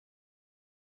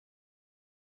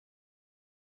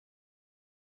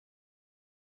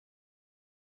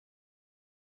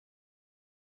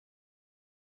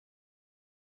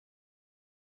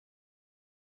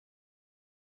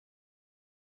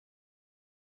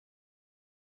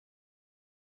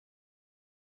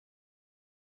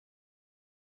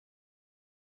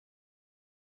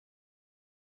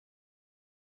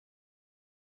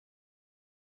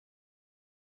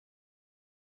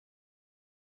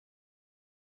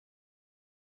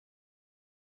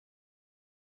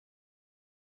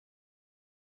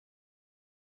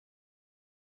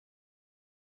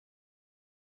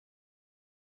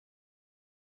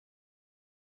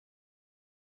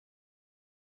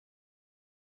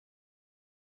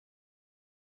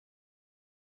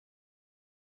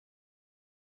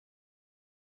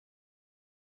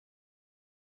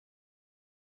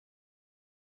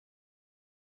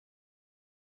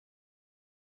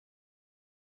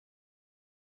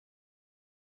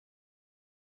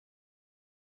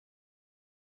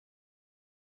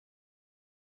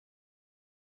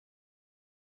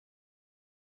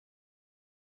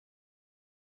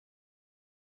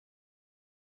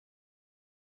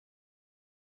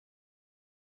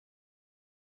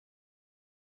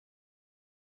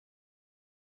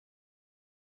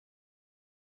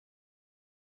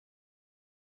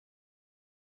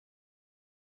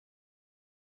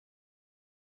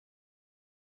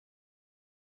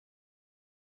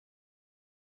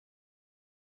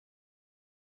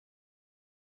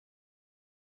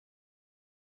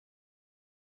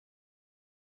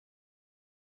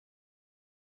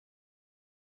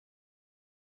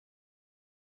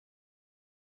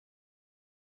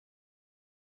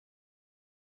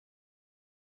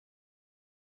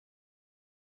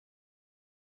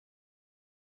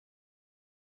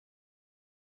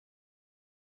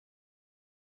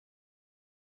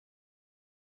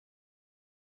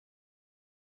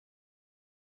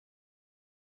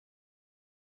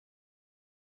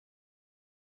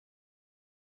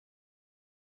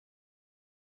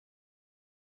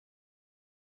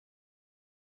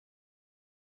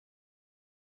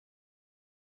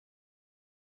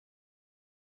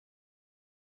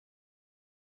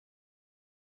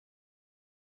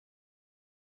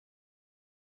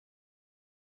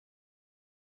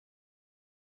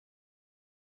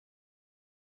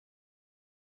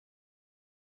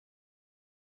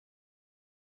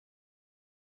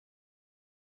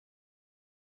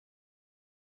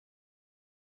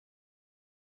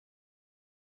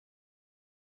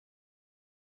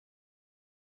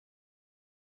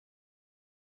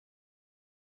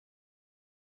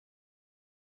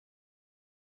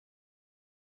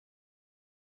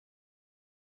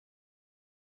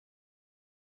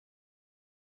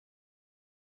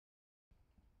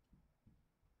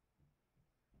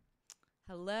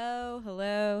Hello,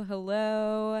 hello,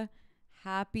 hello.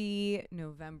 Happy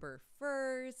November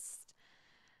 1st.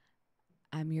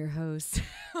 I'm your host.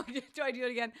 Do I do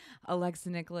it again? Alexa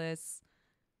Nikolas.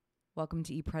 Welcome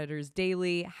to Predators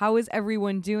Daily. How is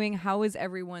everyone doing? How is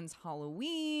everyone's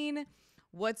Halloween?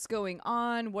 What's going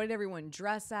on? What did everyone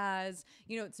dress as?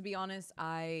 To be honest,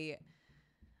 I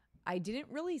didn't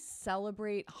really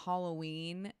celebrate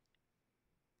Halloween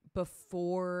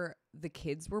before the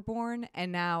kids were born,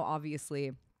 and now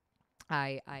obviously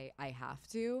I have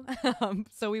to.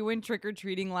 So we went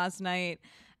trick-or-treating last night,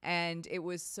 and it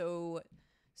was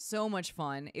so much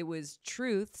fun. It was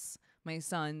Truth's, my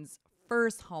son's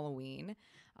first Halloween.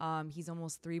 He's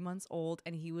almost 3 months old,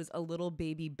 and he was a little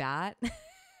baby bat.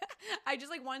 I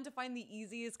just wanted to find the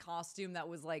easiest costume that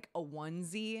was like a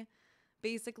onesie.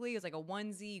 Basically, it was like a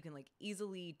onesie. You can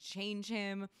easily change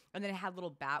him, and then it had little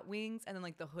bat wings, and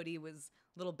then the hoodie was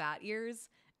little bat ears.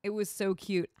 It was so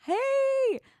cute.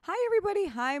 Hey, hi everybody.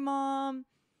 Hi, Mom.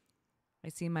 I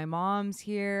see my mom's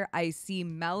here. I see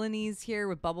Melanie's here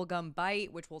with Bubblegum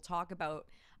Bite, which we'll talk about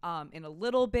in a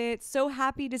little bit. So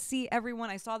happy to see everyone.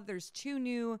 I saw that there's 2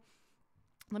 new.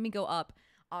 Let me go up.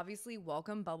 Obviously,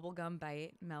 welcome Bubblegum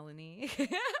Bite, Melanie,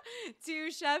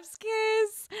 to Chef's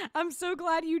Kiss. I'm so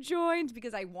glad you joined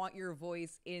because I want your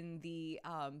voice in the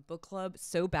book club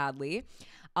so badly.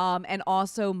 And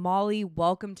also, Molly,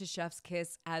 welcome to Chef's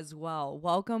Kiss as well.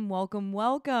 Welcome, welcome,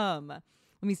 welcome. Let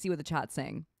me see what the chat's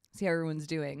saying. See how everyone's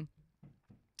doing.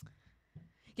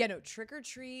 Yeah, no, trick or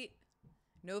treat.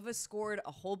 Nova scored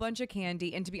a whole bunch of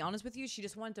candy, and to be honest with you, she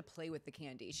just wanted to play with the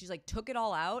candy. She's took it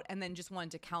all out and then just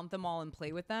wanted to count them all and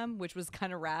play with them, which was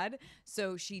kind of rad.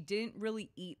 So she didn't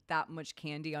really eat that much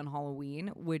candy on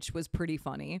Halloween, which was pretty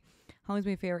funny. Halloween's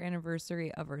my favorite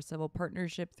anniversary of our civil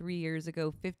partnership 3 years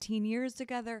ago, 15 years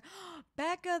together.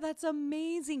 Becca, that's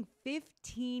amazing.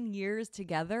 15 years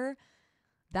together.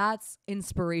 That's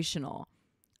inspirational.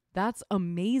 That's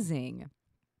amazing.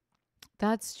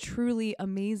 That's truly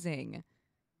amazing.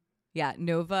 Yeah,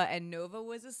 Nova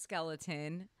was a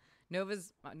skeleton.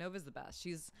 Nova's the best.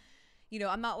 She's,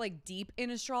 I'm not deep in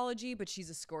astrology, but she's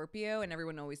a Scorpio, and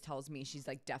everyone always tells me she's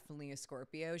definitely a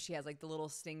Scorpio. She has the little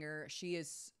stinger.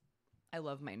 I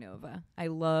love my Nova. I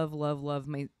love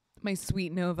my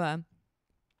sweet Nova.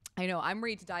 I know, I'm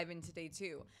ready to dive in today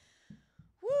too.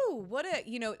 Woo,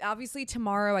 obviously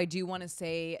tomorrow I do want to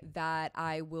say that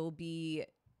I will be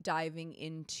diving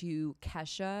into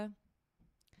Kesha.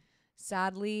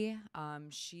 Sadly,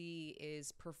 she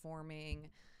is performing.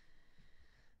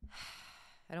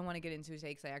 I don't want to get into it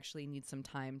today because I actually need some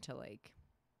time to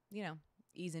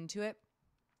ease into it.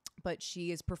 But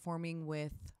she is performing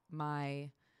with my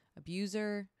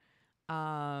abuser.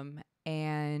 And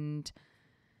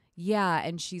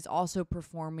she's also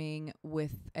performing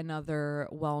with another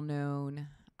well-known,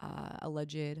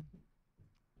 alleged,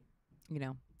 you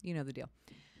know the deal.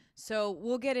 So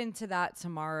we'll get into that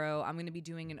tomorrow. I'm going to be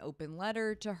doing an open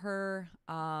letter to her.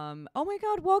 Oh my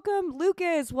God, welcome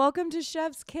Lucas. Welcome to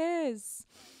Chef's Kiss.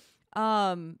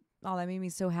 Oh, that made me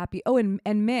so happy. Oh, and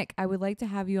Mick, I would like to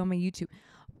have you on my YouTube.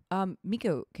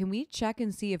 Miko, can we check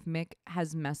and see if Mick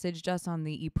has messaged us on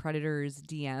the ePredators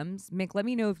DMs? Mick, let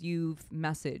me know if you've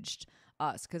messaged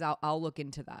us because I'll look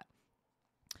into that.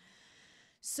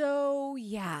 So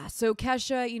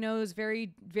Kesha, it was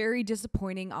very, very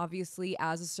disappointing, obviously,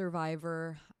 as a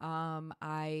survivor.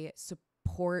 I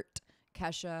support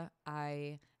Kesha.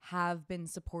 I have been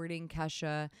supporting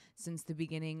Kesha since the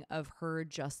beginning of her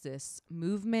justice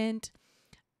movement.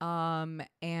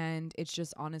 And it's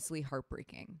just honestly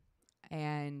heartbreaking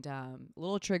and a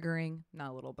little triggering,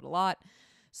 not a little, but a lot.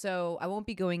 So I won't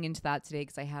be going into that today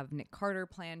because I have Nick Carter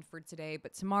planned for today,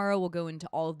 but tomorrow we'll go into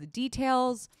all of the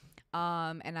details.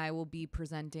 And I will be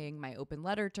presenting my open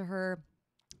letter to her.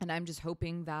 And I'm just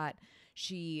hoping that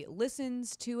she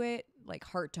listens to it,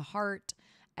 heart to heart,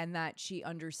 and that she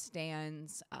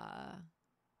understands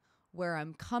where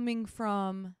I'm coming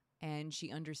from. And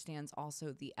she understands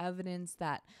also the evidence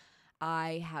that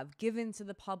I have given to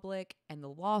the public and the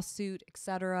lawsuit,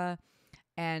 etc.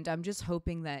 And I'm just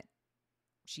hoping that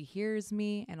she hears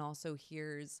me and also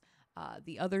hears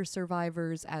the other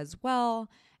survivors as well,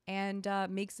 and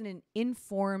makes an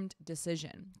informed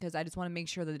decision, because I just want to make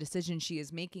sure the decision she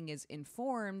is making is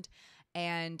informed.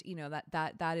 And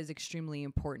that is extremely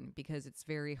important because it's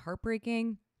very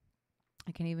heartbreaking.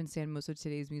 I can't even stand most of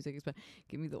today's music, but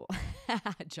give me the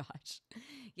Josh.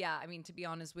 Yeah, I mean, to be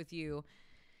honest with you,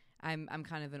 I'm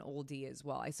kind of an oldie as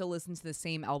well. I still listen to the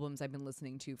same albums I've been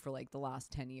listening to for the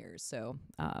last 10 years. So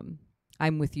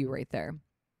I'm with you right there.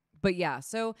 But yeah,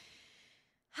 so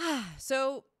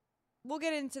we'll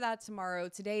get into that tomorrow.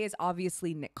 Today is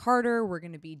obviously Nick Carter. We're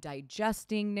going to be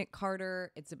digesting Nick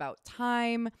Carter. It's about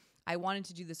time. I wanted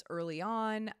to do this early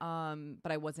on,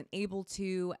 but I wasn't able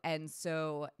to. And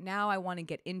so now I want to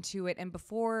get into it. And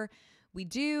before we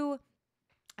do,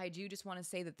 I do just want to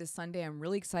say that this Sunday, I'm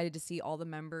really excited to see all the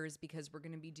members because we're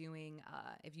going to be doing,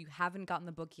 if you haven't gotten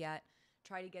the book yet,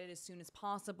 try to get it as soon as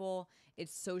possible.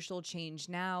 It's Social Change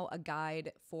Now, a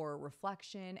guide for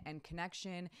reflection and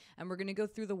connection. And we're going to go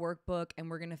through the workbook and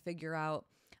we're going to figure out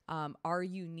our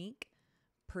unique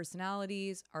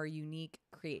personalities, our unique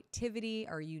creativity,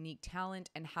 our unique talent,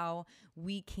 and how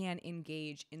we can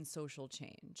engage in social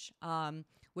change,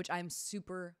 which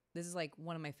this is like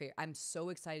one of my favorite. I'm so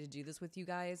excited to do this with you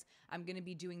guys. I'm going to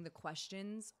be doing the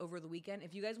questions over the weekend.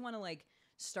 If you guys want to like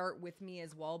start with me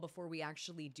as well before we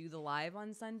actually do the live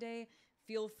on Sunday,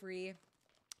 feel free.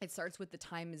 It starts with the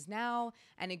time is now,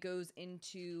 and it goes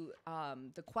into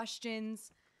the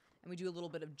questions, and we do a little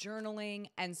bit of journaling.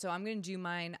 And so I'm going to do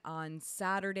mine on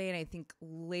Saturday and I think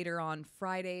later on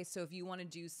Friday. So if you want to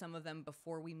do some of them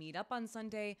before we meet up on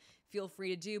Sunday, feel free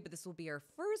to do. But this will be our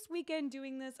first weekend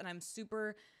doing this, and I'm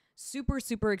super, super,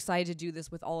 super excited to do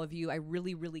this with all of you. I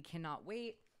really, really cannot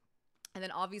wait. And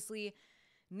then obviously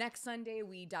next Sunday,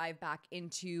 we dive back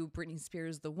into Britney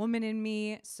Spears' The Woman in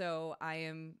Me. So I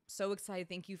am so excited.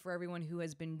 Thank you for everyone who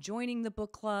has been joining the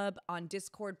book club on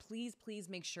Discord. Please, please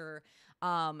make sure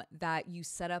that you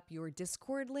set up your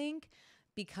Discord link,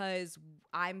 because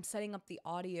I'm setting up the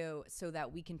audio so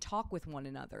that we can talk with one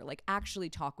another, like actually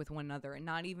talk with one another, and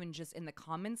not even just in the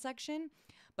comment section,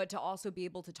 but to also be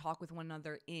able to talk with one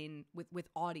another with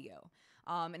audio.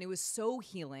 And it was so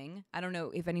healing. I don't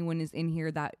know if anyone is in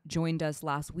here that joined us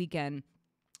last weekend,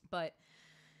 but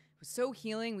it was so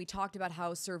healing. We talked about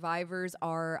how survivors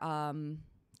are,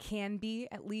 can be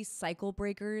at least cycle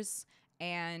breakers.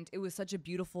 And it was such a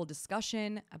beautiful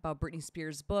discussion about Britney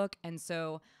Spears' book. And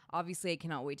so obviously I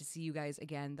cannot wait to see you guys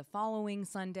again the following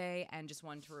Sunday. And just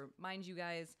wanted to remind you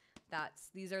guys that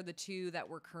these are the two that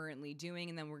we're currently doing.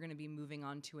 And then we're going to be moving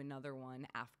on to another one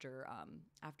after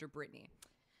Britney.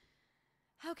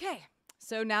 Okay.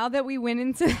 So now that we went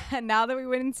into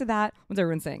that, what's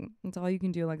everyone saying? That's all you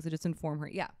can do, Alexa, just inform her.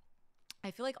 Yeah. I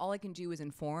feel like all I can do is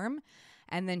inform,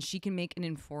 and then she can make an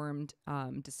informed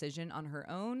decision on her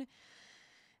own.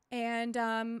 And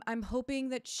I'm hoping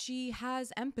that she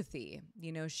has empathy.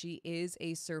 You know, she is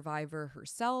a survivor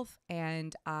herself,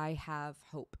 and I have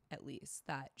hope, at least,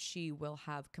 that she will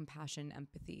have compassion,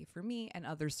 empathy for me and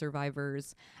other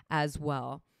survivors as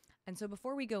well. And so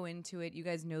before we go into it, you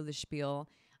guys know the spiel.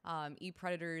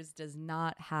 ePredators does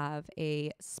not have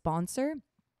a sponsor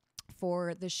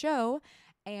for the show.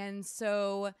 And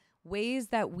so ways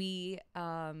that we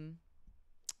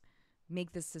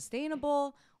make this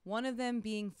sustainable, one of them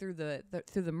being through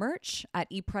the merch at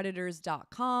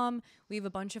epredators.com. We have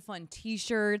a bunch of fun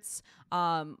t-shirts,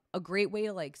 a great way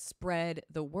to like spread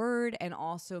the word and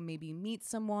also maybe meet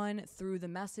someone through the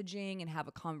messaging and have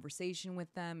a conversation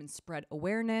with them and spread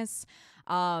awareness.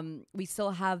 We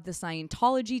still have the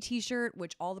Scientology t-shirt,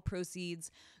 which all the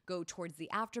proceeds go towards the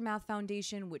Aftermath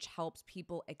Foundation, which helps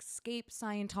people escape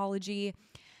Scientology.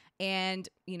 And,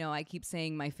 you know, I keep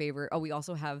saying my favorite. Oh, we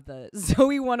also have the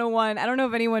Zoe 101. I don't know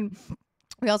if anyone,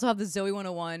 we also have the Zoe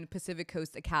 101 Pacific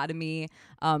Coast Academy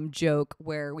joke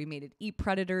where we made it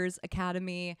ePredators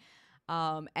Academy.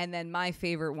 And then my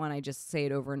favorite one, I just say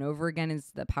it over and over again,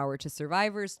 is the Power to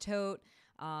Survivors tote,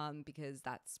 because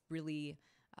that's really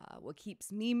what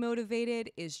keeps me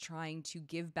motivated, is trying to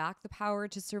give back the power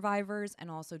to survivors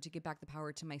and also to give back the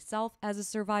power to myself as a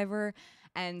survivor.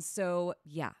 And so,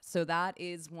 yeah, so that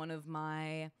is one of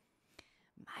my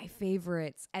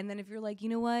favorites. And then if you're like, you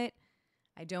know what,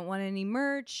 I don't want any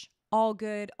merch, all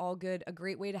good, all good. A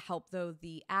great way to help, though,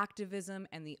 the activism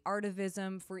and the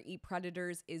artivism for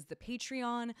ePredators is the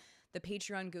Patreon. The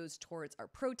Patreon goes towards our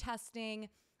protesting,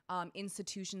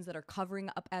 institutions that are covering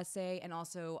up SA, and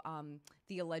also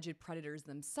the alleged predators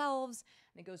themselves.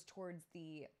 And it goes towards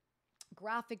the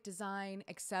graphic design,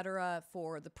 etc.,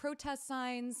 for the protest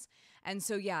signs. And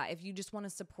so, yeah, if you just want to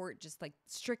support just like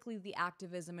strictly the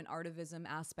activism and artivism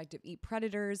aspect of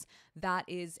ePredators, that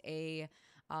is a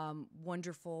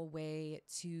wonderful way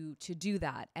to do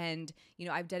that. And, you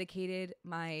know, I've dedicated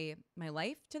my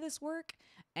life to this work.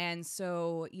 And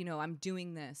so, you know, I'm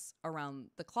doing this around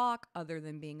the clock, other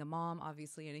than being a mom,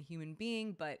 obviously, and a human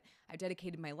being, but I've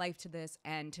dedicated my life to this.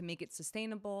 And to make it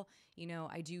sustainable, you know,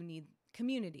 I do need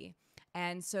community.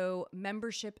 And so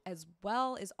membership as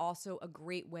well is also a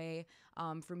great way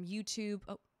from YouTube.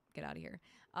 Oh, get out of here.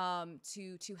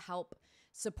 To help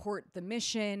support the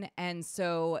mission. And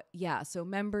so, yeah, so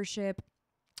membership,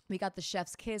 We got the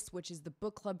Chef's Kiss, which is the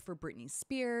book club for Britney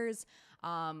Spears,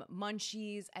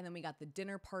 Munchies, and then we got the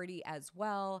dinner party as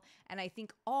well. And I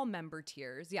think all member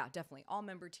tiers, yeah, definitely all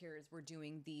member tiers, we're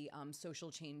doing the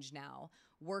Social Change Now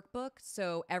workbook.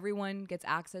 So everyone gets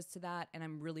access to that, and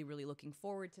I'm really, really looking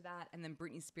forward to that. And then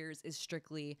Britney Spears is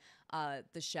strictly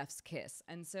the Chef's Kiss.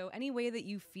 And so any way that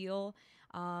you feel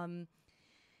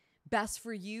best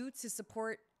for you to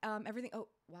support everything. Oh,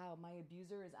 wow. My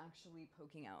abuser is actually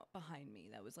poking out behind me.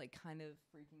 That was like kind of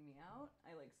freaking me out.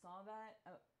 I like saw that.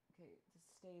 Oh, okay. Just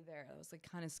stay there. That was like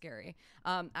kind of scary.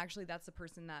 Actually, that's the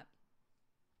person that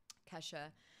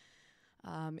Kesha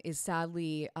is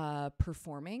sadly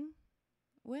performing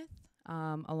with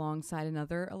alongside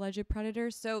another alleged predator.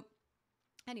 So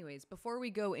anyways, before we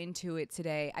go into it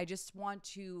today, I just want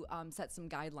to set some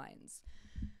guidelines.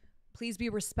 Please be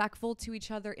respectful to each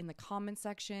other in the comment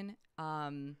section.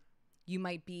 You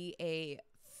might be a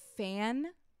fan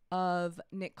of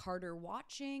Nick Carter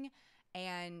watching,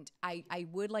 and I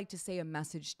would like to say a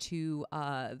message to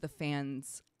the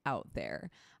fans out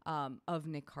there of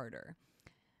Nick Carter.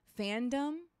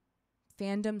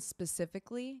 Fandom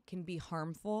specifically can be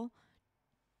harmful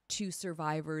to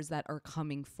survivors that are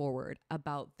coming forward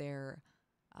about their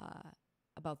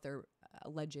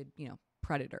alleged,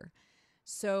 predator.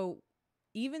 So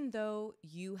even though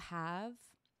you have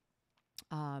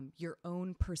your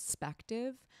own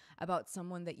perspective about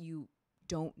someone that you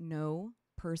don't know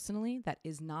personally, that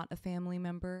is not a family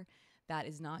member, that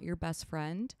is not your best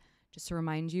friend, just to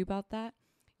remind you about that,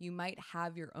 you might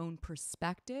have your own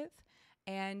perspective,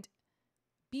 and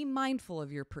be mindful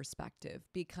of your perspective,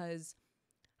 because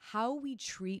how we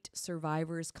treat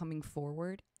survivors coming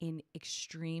forward in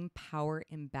extreme power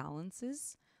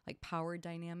imbalances, like power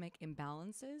dynamic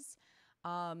imbalances,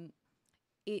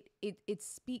 it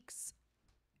speaks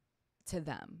to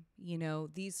them.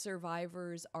 These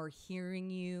survivors are hearing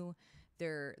you.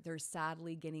 They're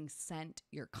sadly getting sent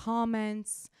your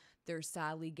comments. They're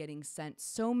sadly getting sent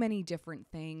so many different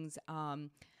things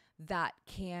that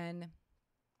can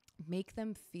make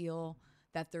them feel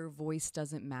that their voice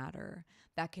doesn't matter,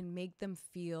 that can make them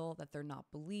feel that they're not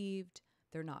believed,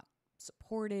 they're not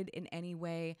supported in any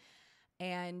way.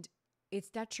 And it's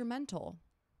detrimental.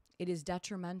 It is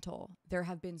detrimental. There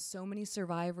have been so many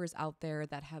survivors out there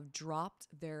that have dropped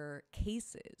their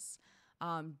cases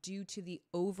due to the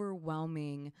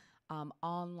overwhelming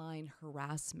online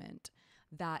harassment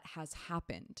that has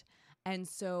happened. And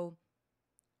so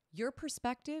your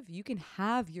perspective, you can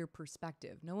have your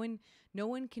perspective. No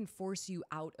one can force you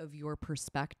out of your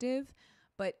perspective,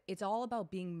 but it's all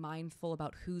about being mindful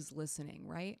about who's listening,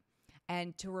 right?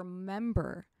 And to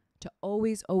remember, to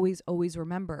always, always, always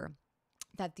remember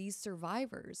that these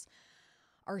survivors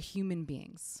are human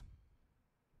beings.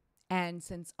 And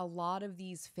since a lot of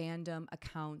these fandom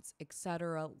accounts,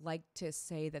 etc., like to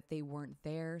say that they weren't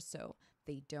there, so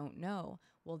they don't know,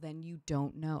 well, then you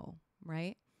don't know,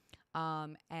 right?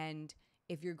 And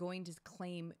if you're going to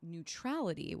claim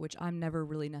neutrality, which I'm never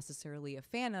really necessarily a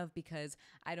fan of, because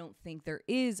I don't think there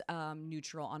is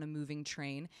neutral on a moving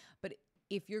train, but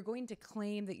if you're going to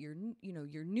claim that you're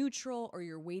neutral or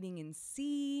you're waiting and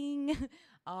seeing,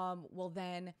 well,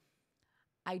 then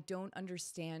I don't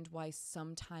understand why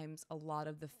sometimes a lot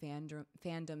of the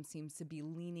fandom seems to be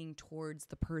leaning towards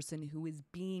the person who is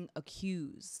being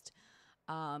accused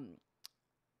of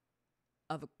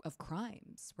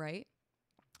crimes, right?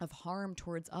 Of harm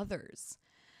towards others.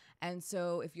 And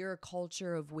so if you're a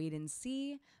culture of wait and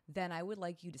see, then I would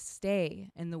like you to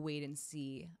stay in the wait and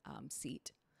see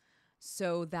seat,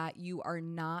 so that you are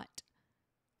not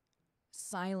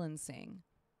silencing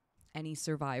any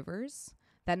survivors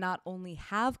that not only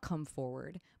have come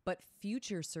forward, but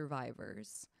future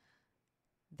survivors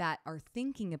that are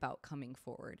thinking about coming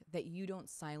forward, that you don't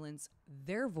silence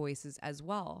their voices as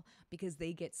well, because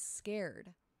they get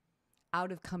scared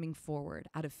out of coming forward,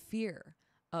 out of fear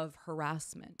of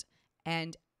harassment.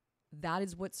 And that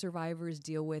is what survivors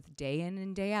deal with day in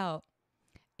and day out,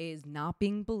 is not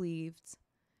being believed,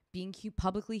 being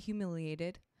publicly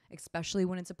humiliated, especially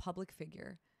when it's a public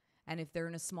figure. And if they're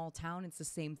in a small town, it's the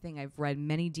same thing. I've read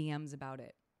many DMs about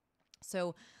it.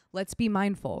 So let's be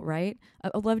mindful, right?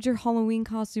 I loved your Halloween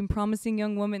costume, Promising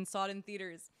Young Woman, saw it in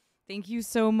theaters. Thank you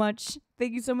so much.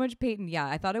 Thank you so much, Peyton. Yeah,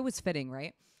 I thought it was fitting,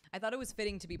 right? I thought it was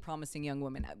fitting to be Promising Young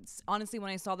Woman. Honestly,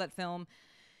 when I saw that film,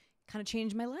 kind of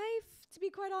changed my life, to be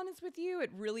quite honest with you.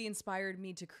 It really inspired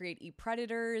me to create Eat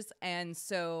Predators. And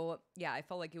so, yeah, I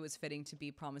felt like it was fitting to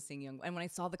be Promising Young. And when I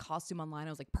saw the costume online, I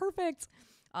was like, perfect.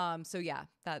 So yeah,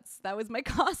 that was my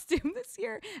costume this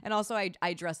year. And also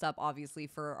I dressed up obviously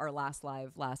for our last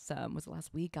live was it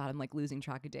last week? God, I'm like losing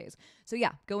track of days. So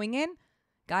yeah, going in,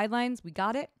 guidelines, we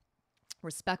got it.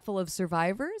 respectful of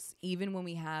survivors, even when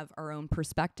we have our own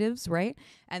perspectives, right?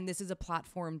 And this is a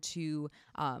platform to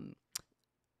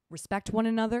respect one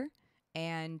another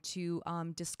and to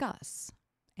discuss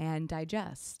and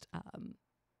digest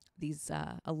these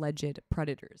alleged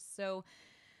predators. So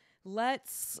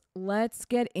let's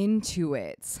get into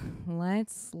it.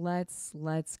 Let's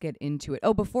get into it.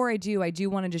 Oh, before I do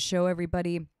want to just show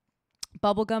everybody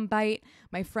Bubblegum Bite.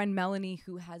 My friend Melanie,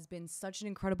 who has been such an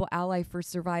incredible ally for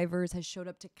survivors, has showed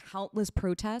up to countless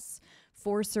protests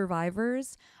for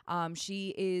survivors.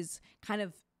 She is kind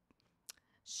of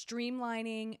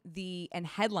streamlining and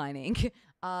headlining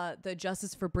the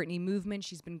Justice for Britney movement.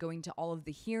 She's been going to all of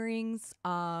the hearings,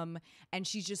 and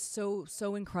she's just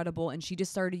so incredible. And she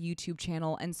just started a YouTube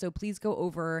channel, and so please go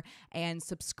over and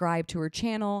subscribe to her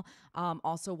channel.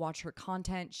 Also watch her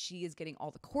content. She is getting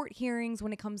all the court hearings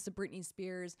when it comes to Britney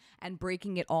Spears and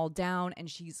breaking it all down, and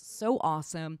she's so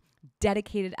awesome,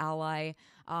 dedicated ally,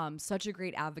 such a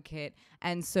great advocate.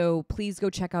 And so please go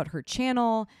check out her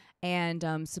channel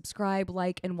and subscribe,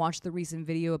 like, and watch the recent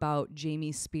video about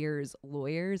Jamie Spears'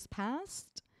 lawyer's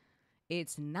past.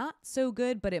 It's not so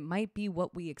good, but it might be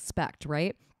what we expect,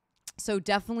 right? So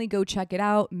definitely go check it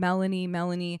out.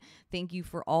 Melanie, thank you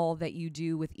for all that you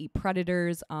do with Eat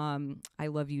Predators. I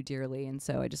love you dearly, and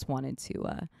so I just wanted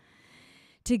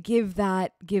to give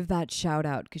that shout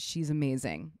out because she's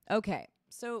amazing. Okay,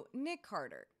 so Nick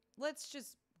Carter. Let's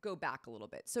just go back a little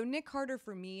bit. So Nick Carter,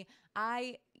 for me,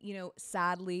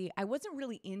 sadly, I wasn't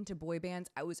really into boy bands.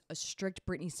 I was a strict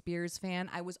Britney Spears fan.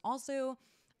 I was also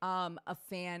a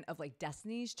fan of like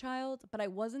Destiny's Child, but I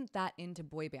wasn't that into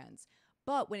boy bands.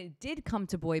 But when it did come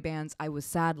to boy bands, I was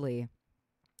sadly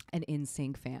an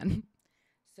NSYNC fan.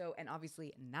 So, and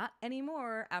obviously not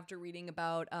anymore after reading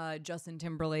about Justin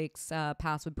Timberlake's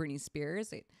past with Britney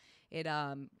Spears. It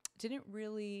didn't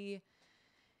really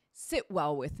sit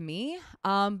well with me.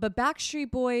 But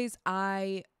Backstreet Boys,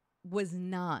 I was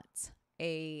not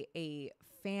a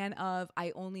fan of.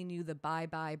 I only knew the Bye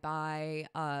Bye Bye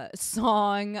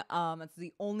song. That's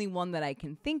the only one that I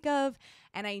can think of.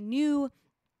 And I knew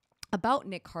about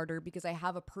Nick Carter because I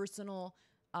have a personal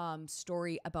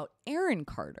story about Aaron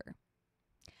Carter.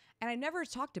 And I never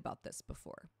talked about this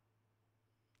before.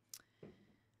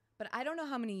 But I don't know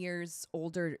how many years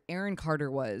older Aaron Carter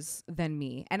was than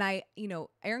me. And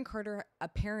Aaron Carter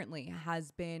apparently has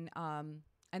been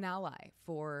an ally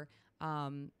for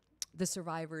the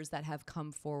survivors that have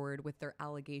come forward with their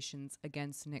allegations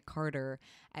against Nick Carter.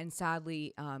 And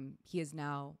sadly, he has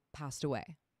now passed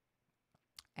away.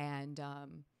 And,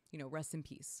 rest in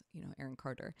peace, Aaron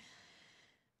Carter.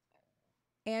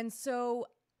 And so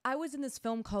I was in this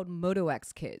film called Moto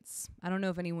X Kids. I don't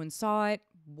know if anyone saw it.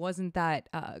 Wasn't that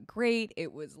great.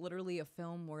 It was literally a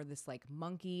film where this like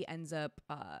monkey ends up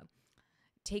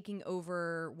taking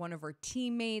over one of our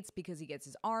teammates because he gets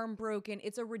his arm broken.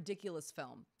 It's a ridiculous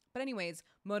film. But anyways,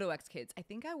 Moto X Kids. I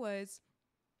think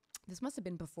this must have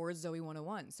been before Zoe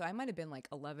 101. So I might have been like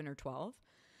 11 or 12.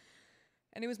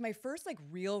 And it was my first like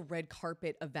real red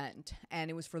carpet event. And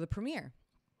it was for the premiere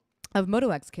of Moto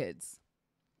X Kids.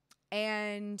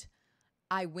 And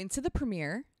I went to the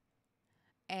premiere,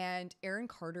 and Aaron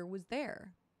Carter was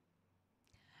there.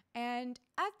 And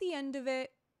at the end of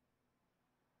it,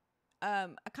 a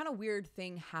kind of weird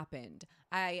thing happened.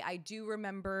 I do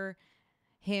remember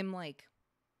him like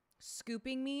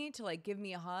scooping me to like give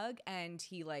me a hug, and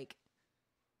he like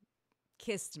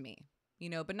kissed me,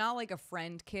 but not like a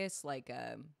friend kiss, like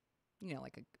a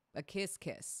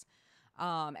kiss.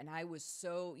 And I was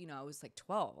so, I was like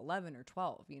 11 or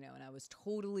 12, and I was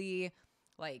totally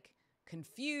like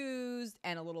confused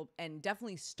and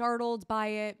definitely startled by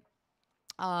it.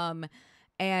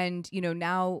 And,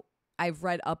 now I've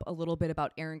read up a little bit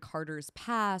about Aaron Carter's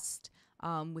past,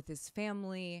 with his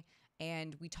family.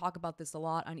 And we talk about this a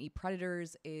lot on Eat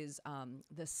Predators is,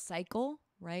 the cycle,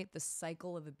 right? The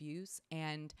cycle of abuse.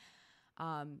 And,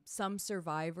 some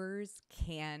survivors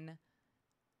can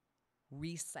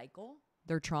recycle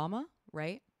their trauma,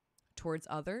 right, towards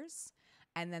others.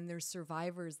 And then there's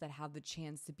survivors that have the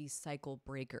chance to be cycle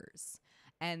breakers.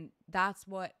 And that's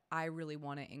what I really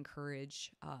want to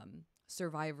encourage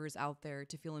survivors out there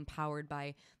to feel empowered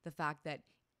by the fact that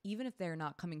even if they're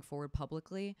not coming forward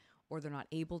publicly or they're not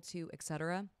able to,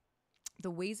 etc.,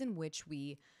 the ways in which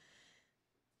we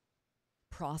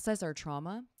process our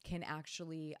trauma can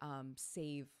actually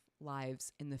save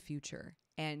lives in the future.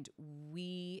 And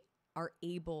we are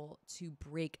able to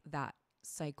break that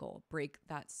cycle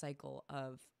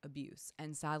of abuse.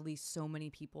 And sadly, so many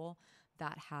people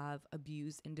that have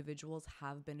abused individuals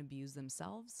have been abused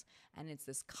themselves. And it's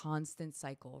this constant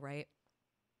cycle, right?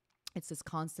 It's this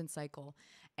constant cycle.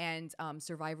 And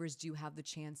survivors do have the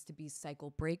chance to be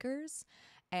cycle breakers.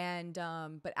 And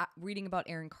but reading about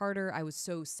Aaron Carter, I was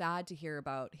so sad to hear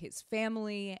about his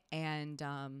family, and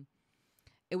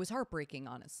it was heartbreaking,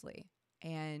 honestly.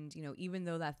 And even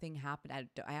though that thing happened,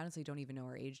 I honestly don't even know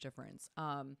our age difference.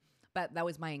 But that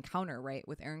was my encounter, right,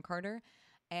 with Aaron Carter.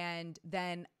 And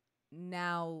then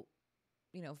now,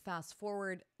 fast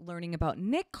forward, learning about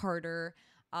Nick Carter,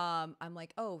 I'm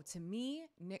like, oh, to me,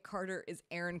 Nick Carter is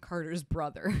Aaron Carter's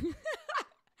brother.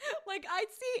 Like, I'd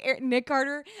see Nick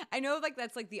Carter. I know, like,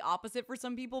 that's like the opposite for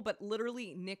some people, but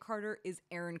literally Nick Carter is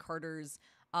Aaron Carter's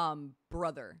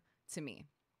brother to me.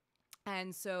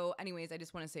 And so, anyways, I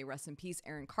just want to say rest in peace,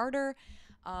 Aaron Carter,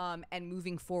 and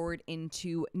moving forward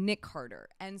into Nick Carter.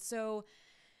 And so,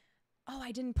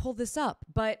 I didn't pull this up,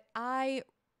 but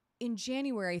in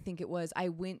January, I think it was, I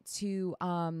went to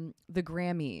the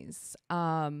Grammys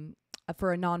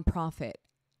for a nonprofit,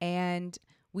 and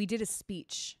we did a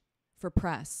speech for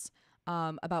press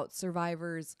about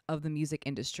survivors of the music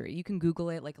industry. You can Google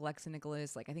it, like Alexa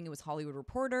Nikolas, like I think it was Hollywood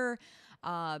Reporter,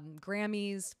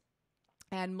 Grammys,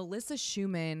 and Melissa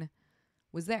Schumann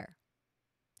was there.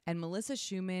 And Melissa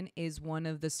Schumann is one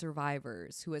of the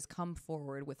survivors who has come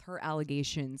forward with her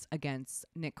allegations against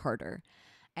Nick Carter.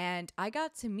 And I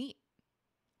got to meet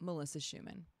Melissa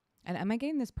Schumann. And am I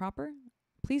getting this proper?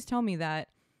 Please tell me that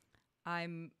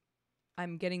I'm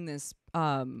getting this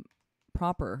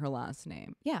proper, her last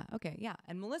name. Yeah, okay, yeah.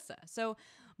 And Melissa. So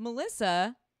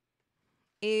Melissa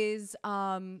is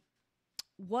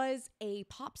was a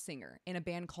pop singer in a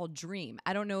band called Dream.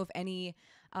 I don't know if any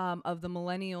of the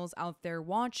millennials out there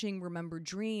watching remember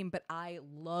Dream, but I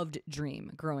loved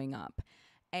Dream growing up.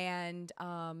 And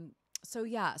so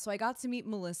I got to meet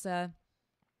Melissa,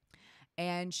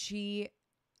 and she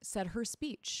said her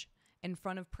speech in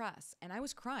front of press, and I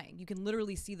was crying. You can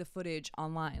literally see the footage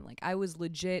online. Like, I was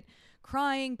legit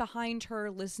crying behind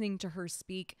her, listening to her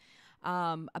speak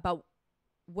about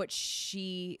what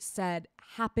she said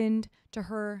happened to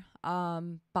her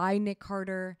by Nick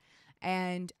Carter.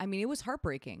 And I mean, it was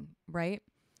heartbreaking, right?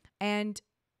 And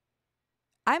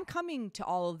I'm coming to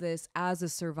all of this as a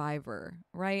survivor,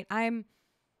 right?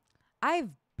 I've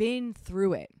been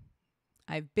through it.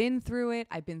 I've been through it.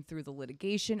 I've been through the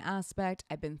litigation aspect.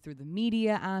 I've been through the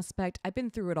media aspect. I've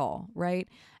been through it all, right?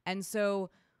 And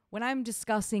so when I'm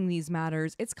discussing these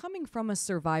matters, it's coming from a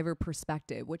survivor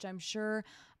perspective, which I'm sure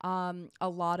a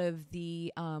lot of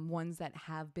the ones that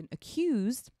have been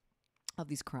accused of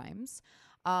these crimes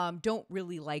don't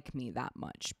really like me that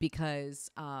much, because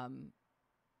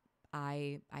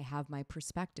I have my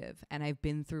perspective, and I've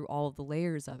been through all of the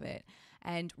layers of it.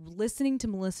 And listening to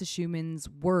Melissa Schumann's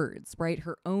words, right,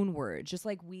 her own words, just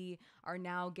like we are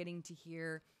now getting to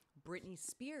hear Britney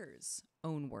Spears'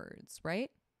 own words,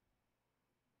 right?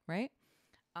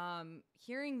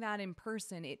 Hearing that in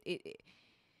person, it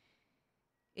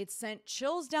sent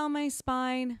chills down my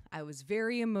spine. I was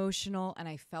very emotional, and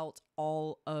I felt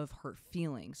all of her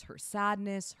feelings, her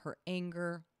sadness, her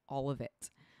anger, all of it.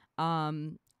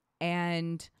 And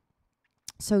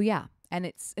so, yeah. And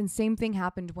same thing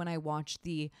happened when I watched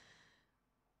the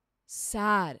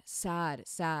sad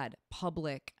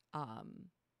public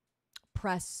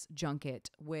press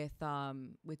junket with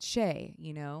Shay,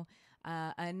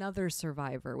 another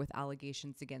survivor with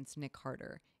allegations against Nick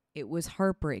Carter. It was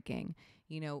heartbreaking.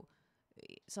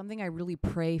 Something I really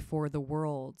pray for the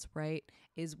world, right,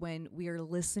 is when we are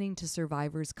listening to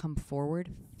survivors come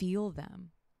forward, feel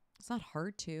them. It's not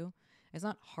hard to. It's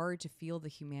not hard to feel the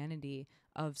humanity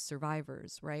of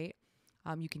survivors, right?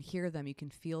 You can hear them. You can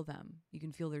feel them. You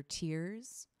can feel their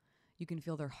tears. You can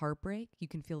feel their heartbreak. You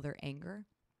can feel their anger.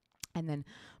 And then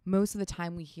most of the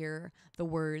time we hear the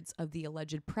words of the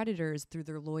alleged predators through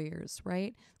their lawyers,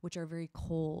 right? Which are very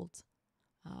cold.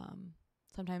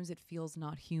 Sometimes it feels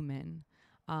not human,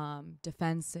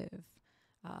 defensive,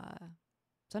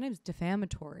 sometimes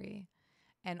defamatory,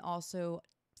 and also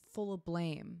full of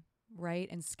blame, right?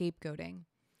 And scapegoating.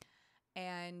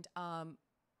 And I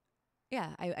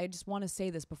just want to say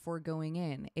this before going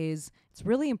in, is it's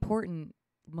really important.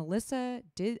 Melissa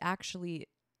did actually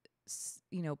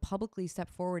publicly step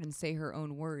forward and say her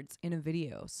own words in a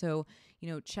video. So,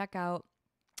 check out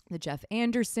the Jeff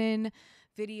Anderson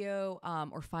video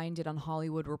or find it on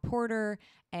Hollywood Reporter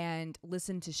and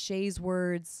listen to Shay's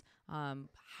words.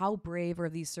 How brave are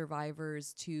these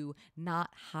survivors to not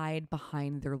hide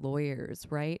behind their lawyers,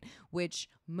 right? Which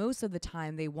most of the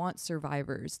time they want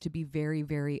survivors to be very,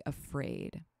 very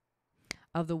afraid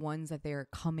of the ones that they are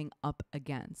coming up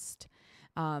against.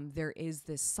 There is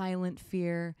this silent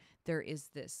fear. There is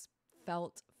this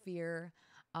felt fear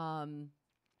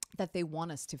that they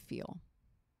want us to feel.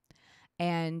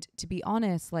 And to be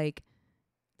honest, like,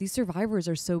 these survivors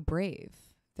are so brave.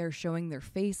 They're showing their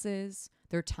faces.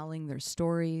 They're telling their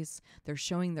stories. They're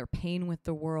showing their pain with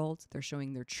the world. They're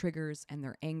showing their triggers and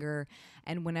their anger.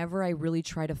 And whenever I really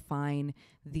try to find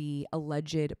the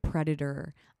alleged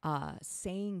predator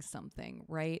saying something,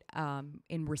 right,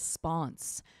 in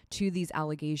response to these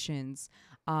allegations,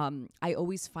 I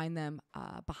always find them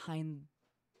behind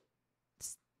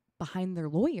their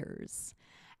lawyers.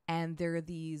 And they're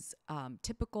these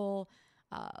typical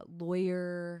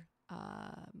lawyer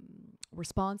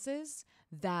responses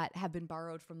that have been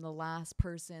borrowed from the last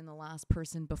person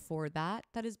before that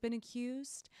has been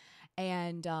accused.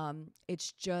 And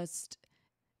it's just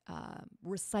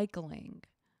recycling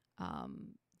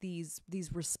these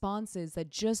responses that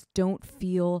just don't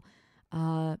feel,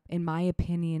 in my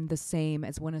opinion, the same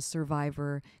as when a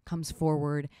survivor comes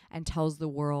forward and tells the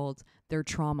world their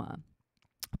trauma.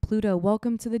 Pluto,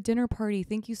 welcome to the dinner party.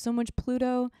 Thank you so much,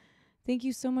 Pluto. Thank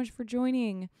you so much for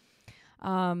joining.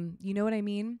 You know what I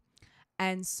mean?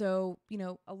 And so,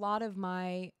 a lot of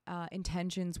my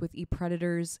intentions with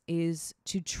ePredators is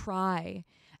to try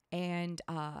and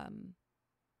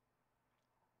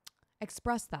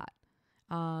express that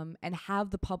and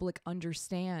have the public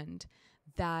understand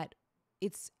that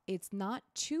it's not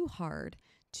too hard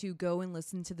to go and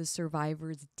listen to the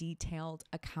survivor's detailed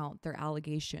account, their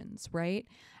allegations, right?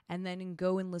 And then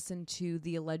go and listen to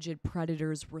the alleged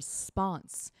predator's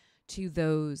response to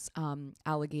those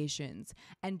allegations.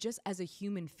 And just as a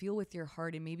human, feel with your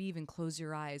heart and maybe even close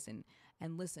your eyes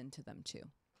and listen to them too.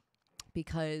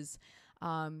 Because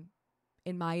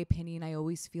in my opinion, I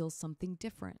always feel something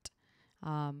different.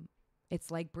 It's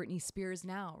like Britney Spears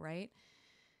now, right?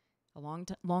 A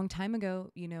long time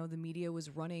ago, the media was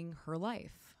running her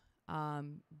life,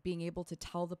 being able to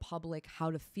tell the public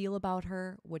how to feel about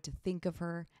her, what to think of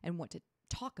her, and what to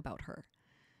talk about her.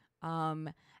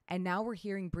 And now we're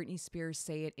hearing Britney Spears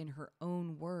say it in her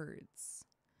own words.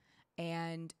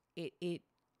 And it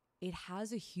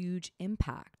has a huge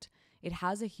impact. It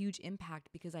has a huge impact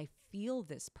because I feel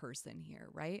this person here,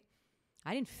 right?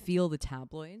 I didn't feel the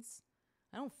tabloids.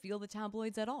 I don't feel the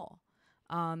tabloids at all.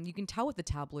 You can tell what the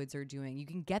tabloids are doing. You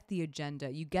can get the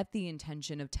agenda. You get the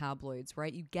intention of tabloids,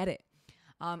 right? You get it.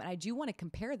 And I do want to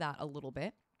compare that a little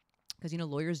bit because,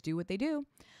 lawyers do what they do.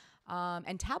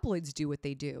 And tabloids do what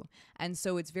they do. And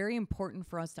so it's very important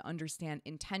for us to understand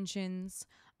intentions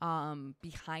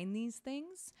behind these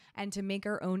things and to make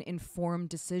our own informed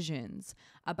decisions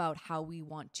about how we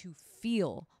want to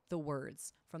feel the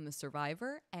words from the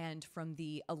survivor and from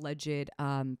the alleged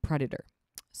predator.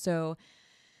 So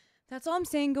that's all I'm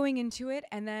saying going into it.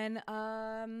 And then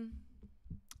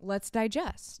let's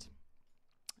digest.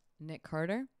 Nick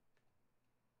Carter.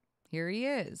 Here he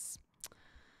is.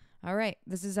 All right.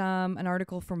 This is an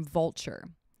article from Vulture.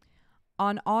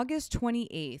 On August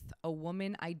 28th, a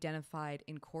woman identified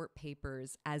in court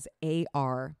papers as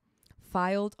AR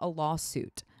filed a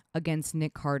lawsuit against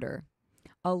Nick Carter,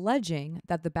 alleging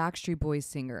that the Backstreet Boys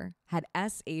singer had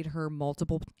SA'd her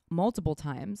multiple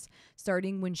times,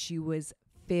 starting when she was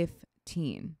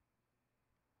 15.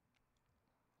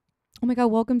 Oh my God,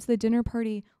 welcome to the dinner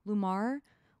party, Lumar.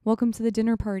 Welcome to the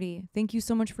dinner party. Thank you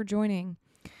so much for joining.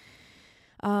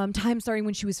 Time starting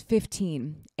when she was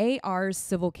 15. AR's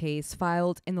civil case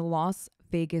filed in the Las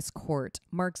Vegas court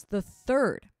marks the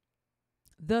third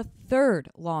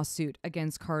lawsuit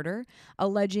against Carter,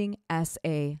 alleging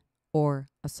SA or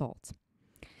assault.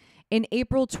 In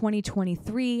April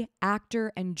 2023,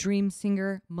 actor and dream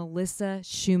singer Melissa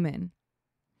Schumann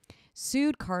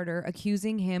sued Carter,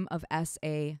 accusing him of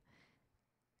SA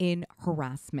in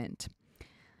harassment.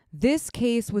 This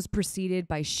case was preceded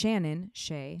by Shannon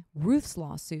Shea Ruth's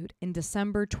lawsuit in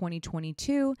December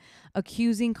 2022,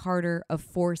 accusing Carter of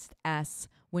forced S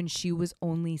when she was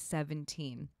only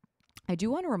 17. I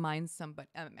do want to remind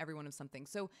everyone of something.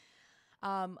 So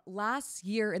last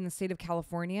year in the state of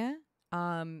California,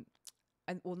 the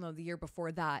year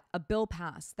before that, a bill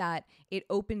passed that it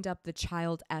opened up the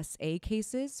child SA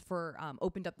cases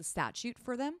opened up the statute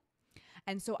for them.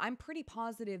 And so I'm pretty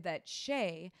positive that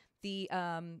Shay, the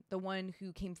one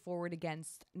who came forward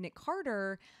against Nick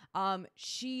Carter,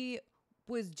 she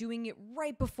was doing it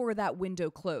right before that window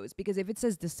closed. Because if it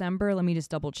says December, let me just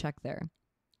double check there,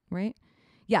 right?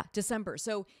 Yeah, December.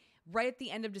 So right at the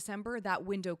end of December, that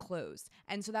window closed.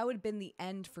 And so that would have been the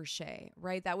end for Shay,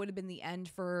 right? That would have been the end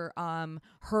for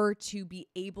her to be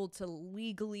able to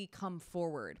legally come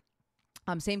forward.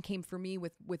 Same came for me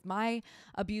with my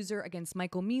abuser against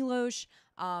Michael Milosh.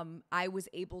 I was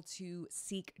able to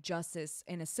seek justice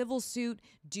in a civil suit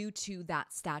due to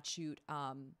that statute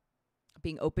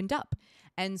being opened up.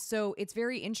 And so it's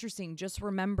very interesting. Just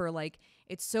remember, like,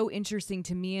 it's so interesting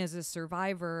to me as a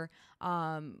survivor,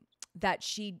 that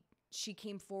she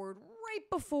came forward right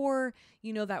before,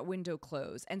 you know, that window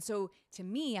closed. And so to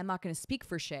me, I'm not going to speak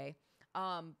for Shay,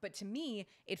 but to me,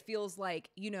 it feels like,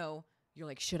 you know, you're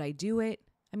like, should I do it?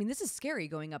 I mean, this is scary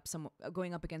going up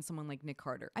against someone like Nick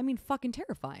Carter. I mean, fucking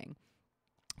terrifying.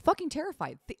 Fucking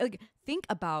terrified. Think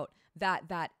about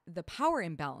that the power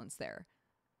imbalance there.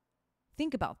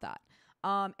 Think about that.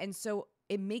 And so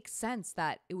it makes sense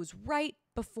that it was right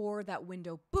before that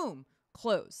window, boom,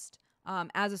 closed,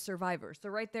 as a survivor. So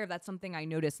right there, that's something I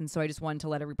noticed. And so I just wanted to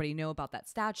let everybody know about that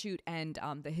statute and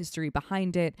the history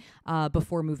behind it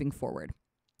before moving forward.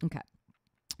 Okay,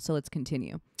 so let's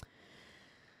continue.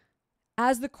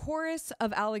 As the chorus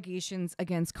of allegations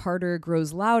against Carter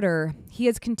grows louder, he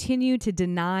has continued to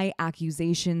deny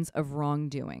accusations of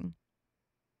wrongdoing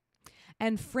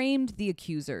and framed the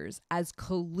accusers as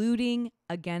colluding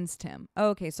against him.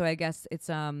 Okay, so I guess it's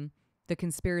the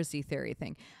conspiracy theory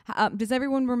thing. Does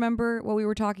everyone remember what we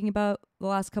were talking about the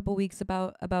last couple weeks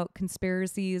about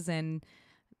conspiracies and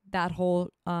that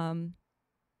whole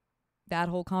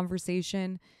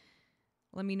conversation?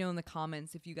 Let me know in the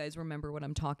comments if you guys remember what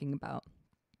I'm talking about.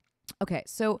 Okay,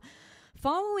 so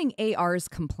following AR's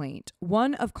complaint,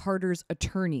 one of Carter's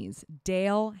attorneys,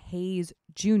 Dale Hayes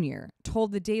Jr.,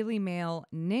 told the Daily Mail,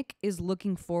 Nick is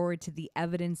looking forward to the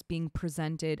evidence being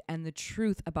presented and the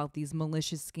truth about these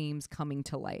malicious schemes coming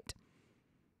to light.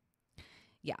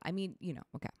 Yeah, I mean, you know,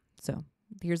 okay. So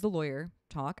here's the lawyer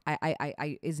talk.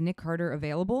 Is Nick Carter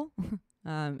available?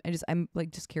 I'm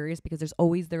just curious because there's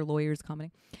always their lawyers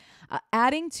commenting.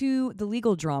 Adding to the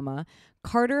legal drama,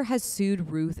 Carter has sued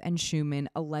Ruth and Schumann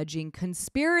alleging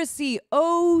conspiracy.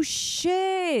 Oh,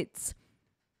 shit.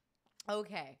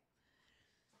 Okay.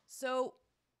 So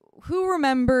who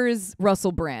remembers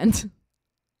Russell Brand?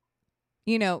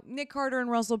 You know, Nick Carter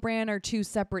and Russell Brand are two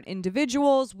separate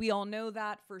individuals. We all know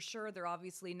that for sure. They're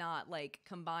obviously not like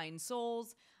combined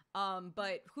souls.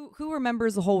 But who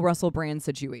remembers the whole Russell Brand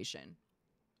situation?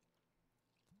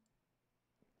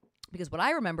 Because what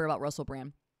I remember about Russell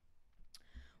Brand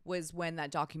was when that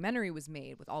documentary was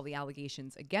made with all the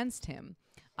allegations against him,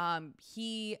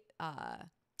 he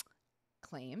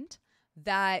claimed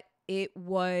that it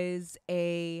was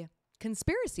a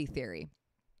conspiracy theory.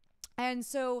 And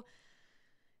so,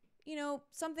 you know,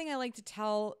 something I like to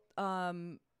tell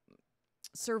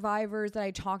survivors that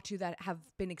I talk to that have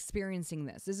been experiencing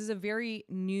this. This is a very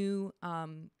new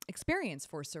experience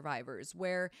for survivors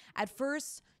where at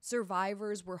first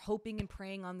survivors were hoping and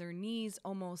praying on their knees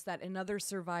almost that another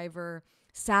survivor,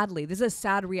 sadly, this is a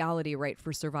sad reality, right,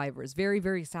 for survivors. Very,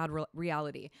 very sad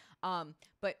reality.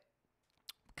 But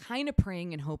kind of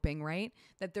praying and hoping, right,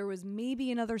 that there was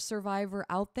maybe another survivor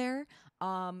out there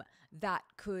that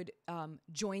could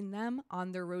join them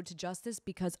on their road to justice,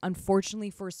 because unfortunately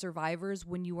for survivors,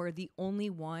 when you are the only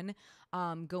one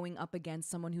going up against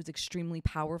someone who's extremely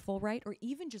powerful, right, or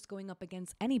even just going up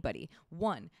against anybody,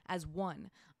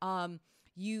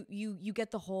 you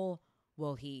get the whole,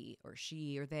 well, he or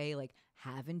she or they like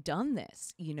haven't done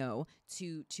this, you know,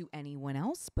 to anyone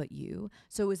else but you.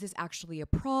 So is this actually a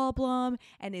problem?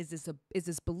 And is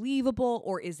this believable,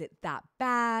 or is it that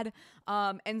bad?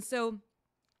 And so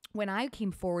when I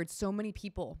came forward, so many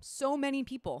people,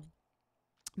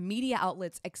 media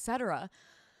outlets, etc.,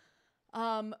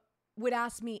 would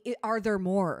ask me, are there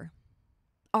more?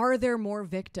 Are there more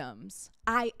victims?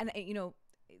 You know,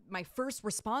 my first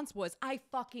response was, I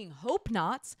fucking hope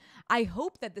not. I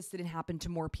hope that this didn't happen to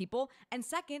more people. And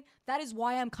second, that is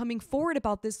why I'm coming forward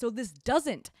about this, so this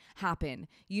doesn't happen,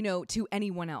 you know, to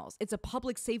anyone else. It's a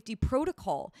public safety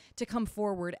protocol to come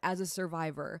forward as a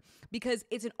survivor, because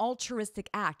it's an altruistic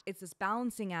act. It's this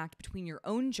balancing act between your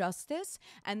own justice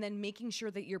and then making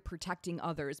sure that you're protecting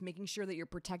others, making sure that you're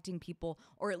protecting people,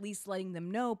 or at least letting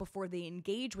them know before they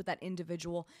engage with that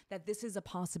individual that this is a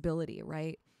possibility,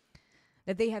 right?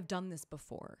 That they have done this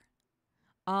before.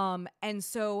 And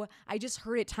so I just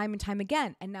heard it time and time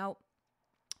again. And now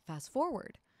fast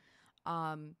forward.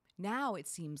 Now it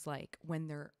seems like when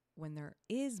there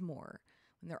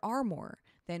are more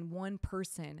than one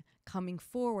person coming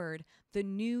forward, the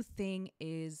new thing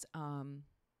is,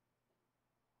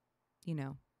 you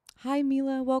know, hi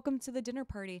Mila, welcome to the dinner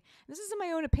party. This is in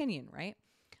my own opinion, right?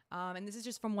 And this is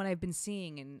just from what I've been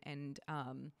seeing and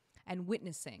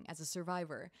witnessing as a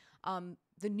survivor.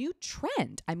 The new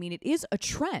trend, I mean, it is a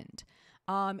trend,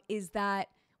 is that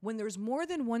when there's more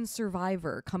than one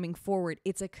survivor coming forward,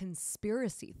 it's a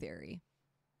conspiracy theory,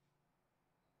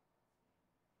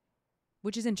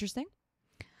 which is interesting,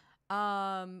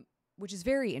 which is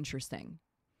very interesting.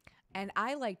 And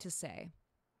I like to say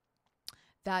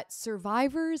that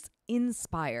survivors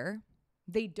inspire,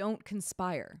 they don't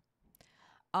conspire.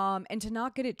 And to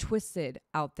not get it twisted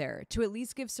out there, to at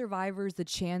least give survivors the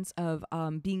chance of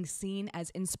being seen as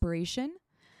inspiration,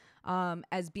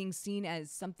 as being seen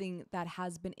as something that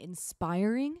has been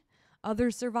inspiring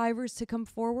other survivors to come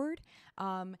forward,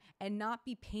 and not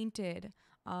be painted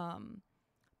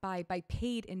by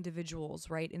paid individuals,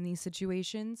 right, in these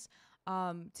situations,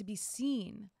 to be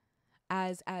seen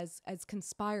as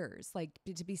conspirers, like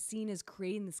to be seen as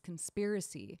creating this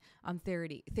conspiracy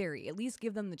theory. At least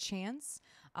give them the chance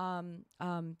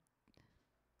to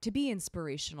be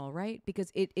inspirational, right?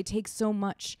 Because it takes so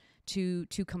much to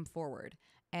come forward.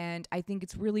 And I think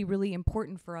it's really, really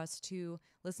important for us to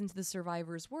listen to the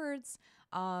survivors' words,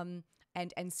 and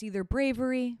see their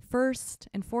bravery first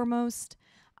and foremost.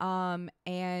 And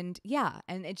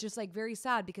it's just like very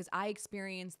sad because I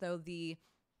experienced though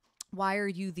why are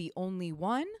you the only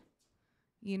one?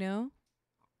 You know?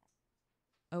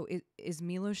 Oh, is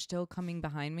Milos still coming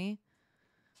behind me?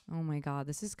 Oh my God,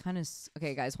 this is kind of...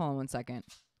 Okay, guys, hold on one second.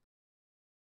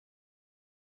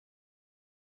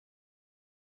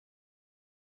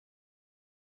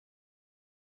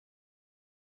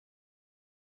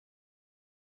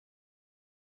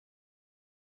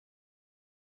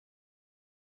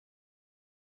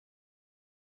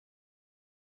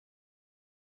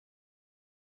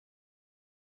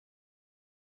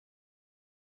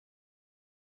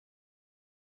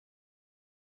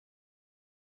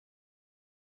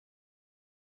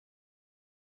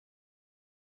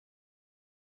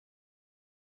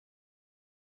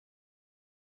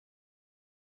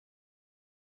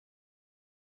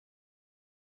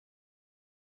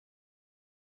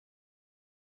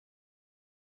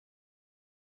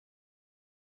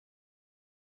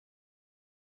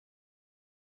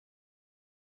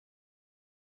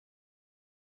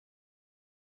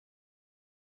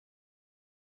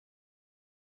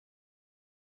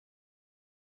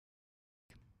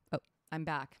 Oh, I'm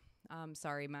back.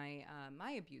 Sorry, my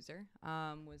abuser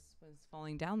was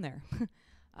falling down there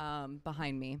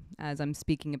behind me as I'm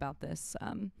speaking about this.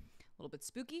 A little bit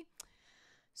spooky.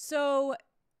 So,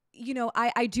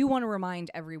 I do want to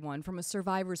remind everyone from a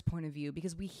survivor's point of view,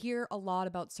 because we hear a lot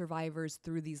about survivors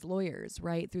through these lawyers,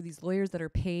 right? Through these lawyers that are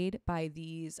paid by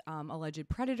these alleged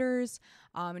predators.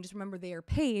 And just remember, they are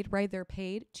paid, right? They're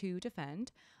paid to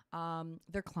defend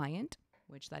their client,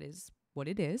 which that is what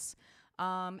it is.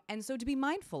 And so to be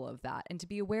mindful of that and to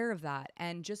be aware of that,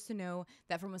 and just to know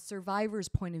that from a survivor's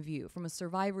point of view, from a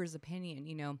survivor's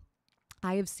opinion,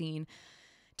 I have seen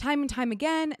time and time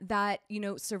again that,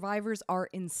 survivors are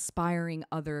inspiring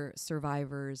other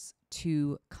survivors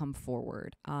to come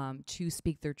forward, to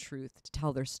speak their truth, to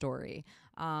tell their story.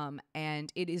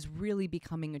 And it is really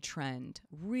becoming a trend,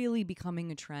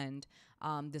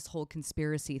 this whole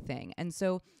conspiracy thing. And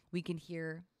so we can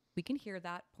hear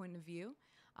that point of view.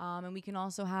 And we can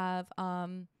also have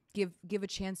give a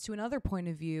chance to another point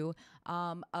of view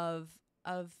of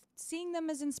seeing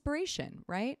them as inspiration,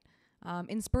 right?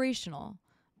 Inspirational.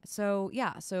 So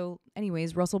yeah. So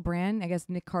anyways, Russell Brand, I guess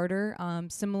Nick Carter,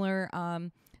 similar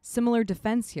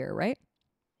defense here, right?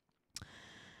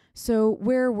 So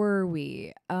where were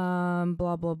we? Blah,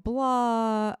 blah,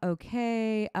 blah.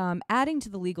 Okay. Adding to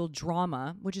the legal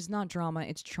drama, which is not drama,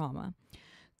 it's trauma.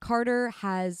 Carter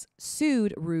has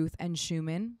sued Ruth and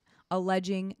Schumann,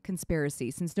 alleging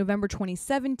conspiracy. Since November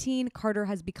 2017, Carter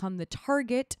has become the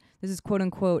target, this is quote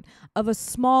unquote, of a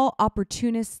small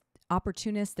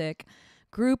opportunistic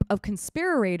group of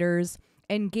conspirators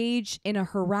engaged in a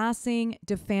harassing,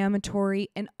 defamatory,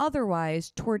 and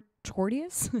otherwise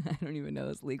tortious, I don't even know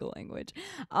this legal language,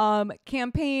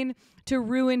 campaign to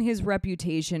ruin his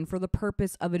reputation for the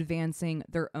purpose of advancing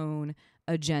their own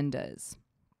agendas.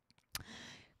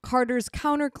 Carter's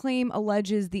counterclaim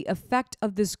alleges the effect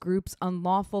of this group's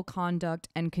unlawful conduct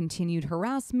and continued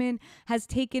harassment has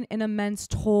taken an immense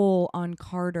toll on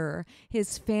Carter,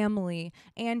 his family,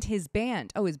 and his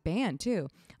band. Oh, his band too.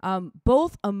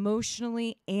 Both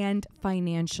emotionally and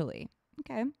financially.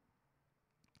 Okay.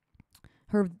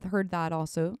 Heard that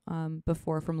also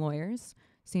before from lawyers.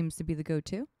 Seems to be the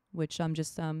go-to, which I'm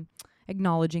just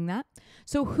acknowledging that.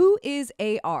 So who is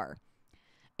AR?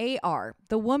 AR,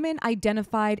 the woman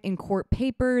identified in court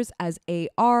papers as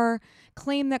AR,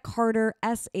 claimed that Carter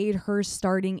SA'd her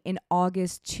starting in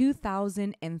August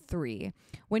 2003.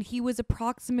 When he was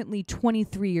approximately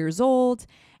 23 years old,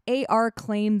 AR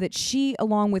claimed that she,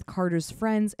 along with Carter's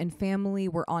friends and family,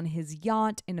 were on his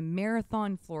yacht in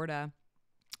Marathon, Florida.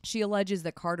 She alleges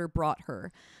that Carter brought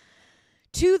her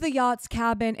to the yacht's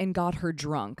cabin and got her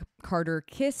drunk. Carter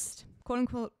kissed, quote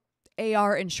unquote,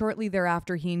 AR, and shortly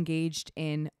thereafter he engaged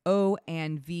in O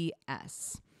and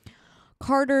VS.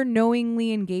 Carter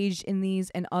knowingly engaged in these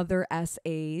and other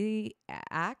SA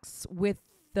acts with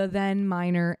the then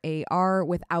minor AR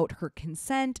without her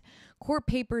consent. Court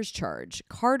papers charge.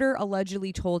 Carter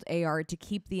allegedly told AR to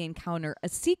keep the encounter a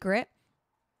secret.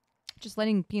 Just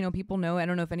letting people know. I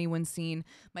don't know if anyone's seen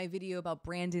my video about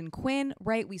Brandon Quinn,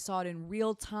 right? We saw it in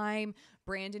real time.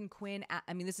 Brandon Quinn,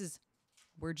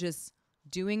 we're just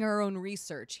doing our own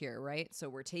research here, right? So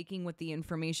we're taking what the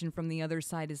information from the other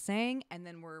side is saying, and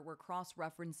then we're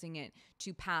cross-referencing it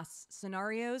to past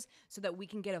scenarios so that we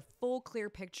can get a full, clear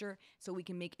picture, so we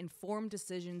can make informed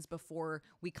decisions before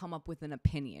we come up with an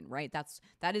opinion, right?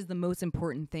 That is the most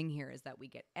important thing here, is that we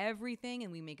get everything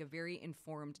and we make a very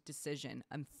informed decision,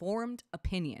 informed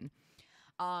opinion.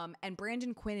 And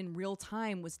Brandon Quinn in real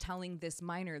time was telling this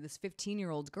minor, this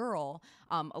 15-year-old girl,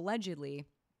 allegedly,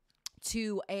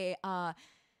 to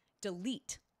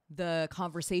delete the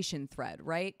conversation thread,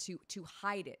 right? To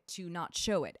hide it, to not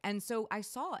show it. And so I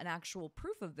saw an actual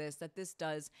proof of this, that this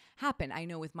does happen. I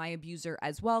know with my abuser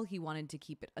as well, he wanted to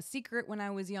keep it a secret when I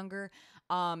was younger.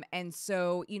 And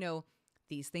so,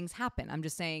 these things happen. I'm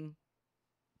just saying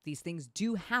these things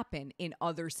do happen in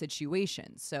other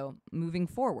situations. So moving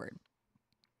forward.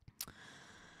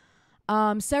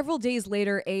 Several days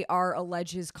later, AR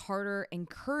alleges Carter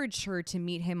encouraged her to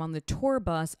meet him on the tour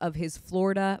bus of his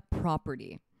Florida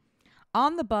property.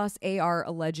 On the bus, AR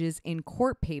alleges in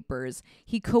court papers,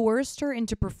 he coerced her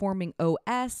into performing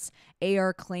OS.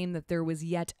 AR claimed that there was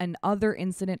yet another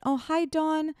incident. Oh, hi,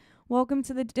 Dawn. Welcome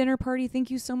to the dinner party.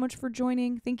 Thank you so much for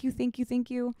joining. Thank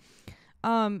you.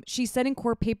 She said in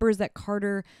court papers that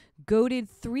Carter goaded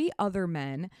 3 other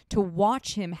men to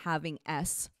watch him having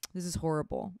S. This is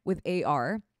horrible. With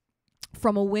AR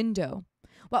from a window.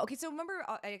 Well, okay, so remember,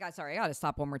 I got to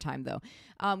stop one more time, though.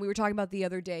 We were talking about the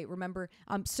other day, remember,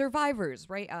 survivors,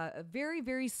 right? Very,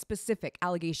 very specific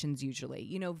allegations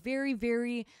usually, very,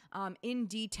 very in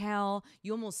detail.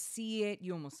 You almost see it.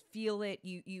 You almost feel it.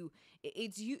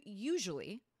 It's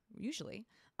usually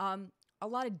a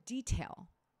lot of detail,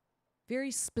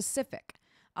 very specific.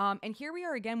 And here we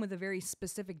are again with a very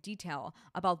specific detail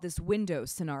about this window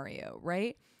scenario,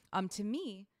 right? To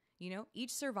me,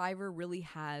 each survivor really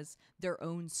has their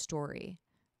own story.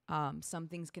 Some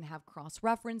things can have cross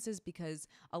references because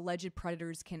alleged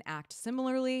predators can act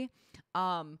similarly.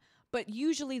 But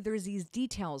usually there's these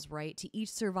details, right, to each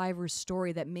survivor's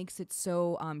story that makes it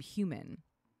so human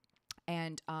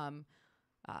and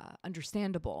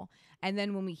understandable. And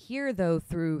then when we hear, though,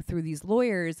 through these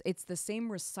lawyers, it's the same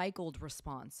recycled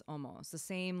response, almost the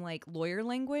same like lawyer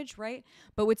language, right?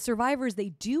 But with survivors, they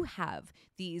do have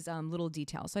these little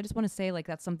details. So I just want to say, like,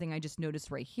 that's something I just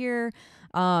noticed right here.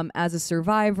 As a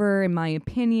survivor, in my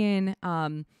opinion,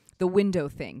 the window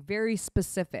thing, very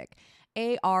specific.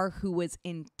 AR, who was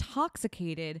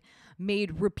intoxicated,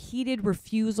 made repeated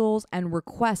refusals and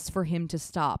requests for him to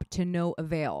stop, to no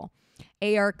avail.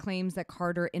 AR claims that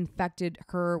Carter infected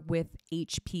her with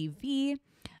HPV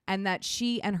and that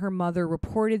she and her mother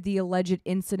reported the alleged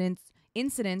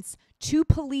incidents to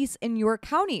police in York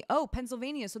County. Oh,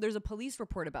 Pennsylvania. So there's a police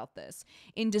report about this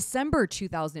in December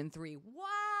 2003.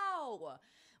 Wow.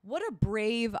 What a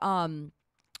brave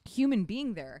human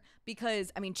being there.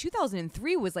 Because,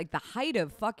 2003 was like the height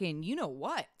of fucking,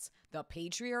 the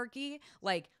patriarchy,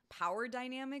 like power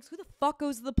dynamics. Who the fuck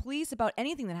goes to the police about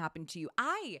anything that happened to you?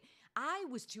 I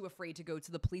was too afraid to go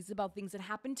to the police about things that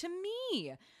happened to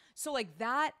me. So like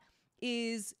that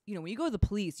is, when you go to the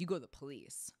police, you go to the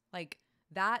police. Like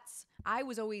I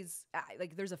was always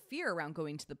like, there's a fear around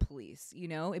going to the police,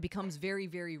 it becomes very,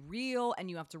 very real and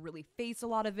you have to really face a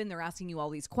lot of it. And they're asking you all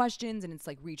these questions and it's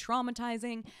like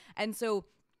re-traumatizing. And so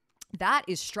that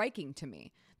is striking to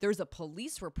me. There's a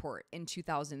police report in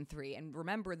 2003. And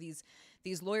remember, these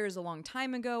lawyers a long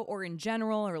time ago or in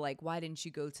general are like, why didn't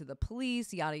you go to the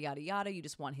police? Yada, yada, yada. You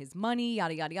just want his money,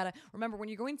 yada, yada, yada. Remember, when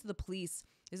you're going to the police,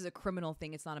 this is a criminal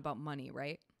thing. It's not about money,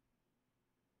 right?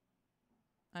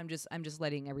 I'm just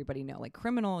letting everybody know, like,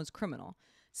 criminal is criminal.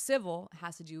 Civil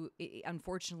has to do,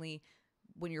 unfortunately,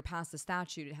 when you're past the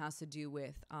statute, it has to do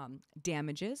with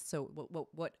damages. So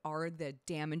what are the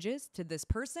damages to this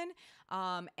person?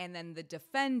 And then the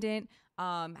defendant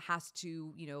has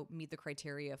to, meet the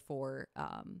criteria for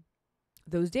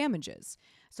those damages.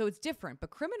 So it's different.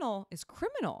 But criminal is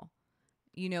criminal.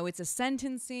 It's a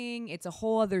sentencing. It's a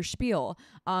whole other spiel.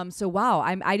 So wow,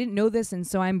 I didn't know this, and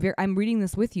so I'm reading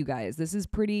this with you guys. This is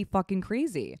pretty fucking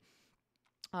crazy.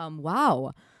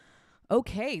 Wow.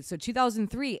 Okay, so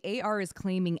 2003, AR is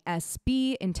claiming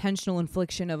SB, intentional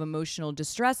infliction of emotional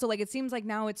distress. So, like, it seems like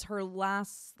now it's her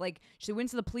last, like, she went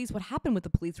to the police. What happened with the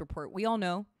police report? We all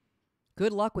know.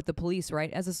 Good luck with the police,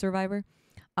 right, as a survivor?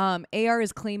 AR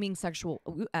is claiming sexual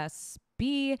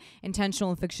SB, intentional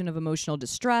infliction of emotional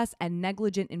distress, and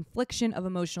negligent infliction of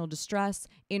emotional distress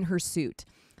in her suit.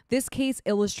 This case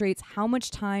illustrates how much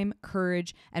time,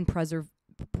 courage, and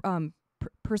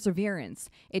perseverance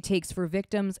it takes for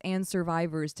victims and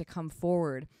survivors to come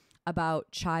forward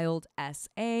about child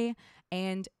SA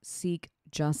and seek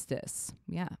justice.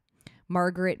 Yeah.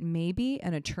 Margaret Mabey,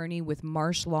 an attorney with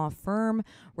Marsh Law Firm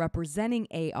representing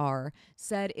AR,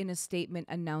 said in a statement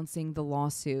announcing the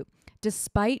lawsuit,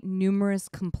 despite numerous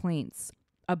complaints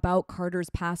about Carter's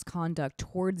past conduct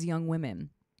towards young women,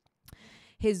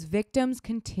 his victims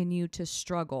continue to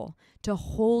struggle to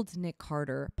hold Nick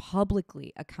Carter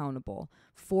publicly accountable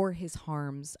for his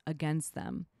harms against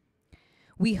them.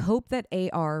 We hope that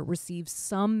AR receives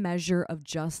some measure of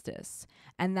justice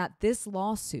and that this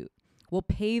lawsuit will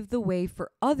pave the way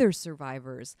for other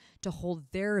survivors to hold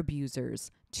their abusers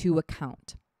to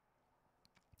account.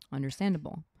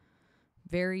 Understandable.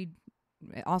 Very,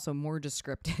 also more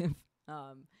descriptive.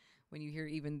 When you hear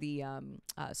even the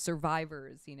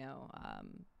survivors,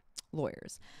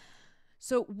 lawyers.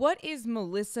 So what is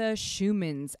Melissa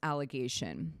Schumann's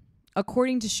allegation?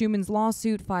 According to Schumann's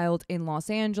lawsuit filed in Los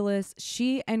Angeles,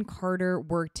 she and Carter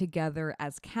worked together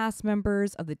as cast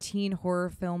members of the teen horror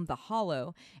film The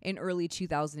Hollow in early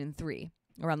 2003,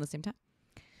 around the same time.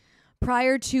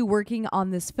 Prior to working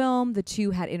on this film, the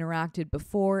two had interacted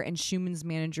before, and Schumann's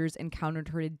managers encountered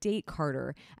her to date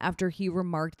Carter after he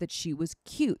remarked that she was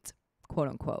cute, quote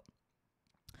unquote.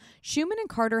 Schumann and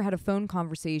Carter had a phone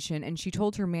conversation, and she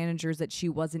told her managers that she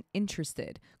wasn't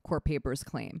interested, court papers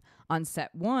claim. On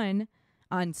set one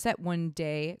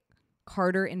day,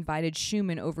 Carter invited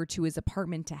Schumann over to his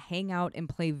apartment to hang out and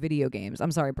play video games.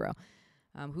 I'm sorry, bro.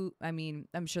 I'm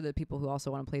sure that people who also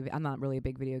want to play. I'm not really a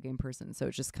big video game person, so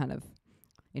it's just kind of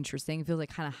interesting. It feels like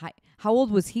kind of high. How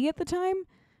old was he at the time?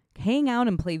 Hang out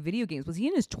and play video games. Was he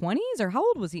in his 20s, or how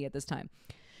old was he at this time?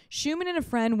 Schumann and a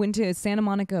friend went to his Santa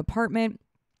Monica apartment.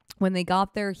 When they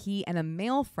got there, he and a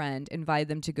male friend invited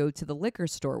them to go to the liquor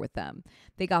store with them.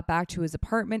 They got back to his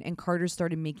apartment, and Carter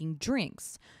started making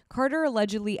drinks. Carter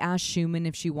allegedly asked Schumann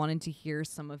if she wanted to hear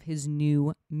some of his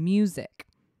new music.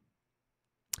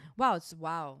 Wow.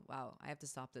 I have to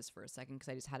stop this for a second because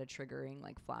I just had a triggering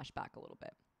flashback a little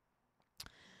bit.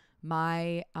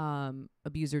 My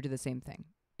abuser did the same thing.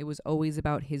 It was always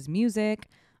about his music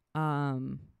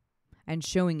and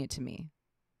showing it to me.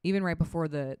 Even right before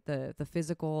the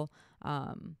physical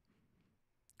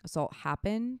assault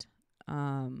happened.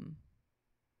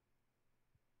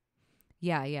 He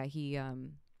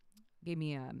gave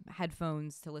me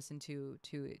headphones to listen to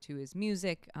his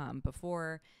music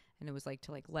before, and it was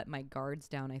to let my guards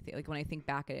down. I think when I think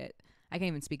back at it, I can't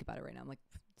even speak about it right now. I'm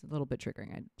it's a little bit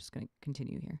triggering. I'm just gonna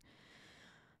continue here.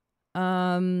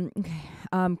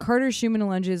 Carter Schumann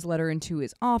alleges led her into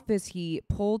his office. He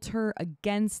pulled her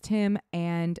against him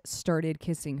and started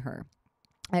kissing her.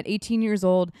 At 18 years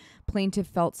old, plaintiff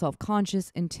felt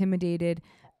self-conscious, intimidated,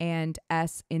 and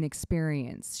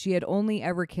inexperienced. She had only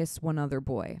ever kissed one other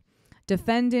boy.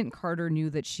 Defendant Carter knew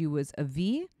that she was a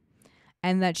V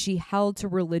and that she held to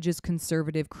religious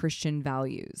conservative Christian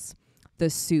values. The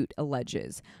suit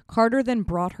alleges. Carter then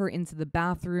brought her into the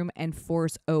bathroom and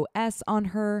forced OS on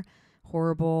her.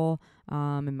 Horrible,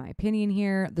 in my opinion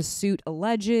here. The suit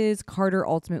alleges Carter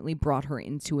ultimately brought her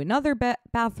into another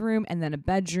bathroom and then a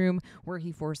bedroom where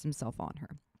he forced himself on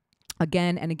her.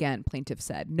 Again and again, plaintiff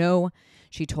said no.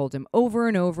 She told him over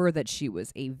and over that she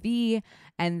was a V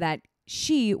and that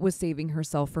she was saving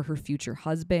herself for her future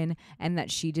husband and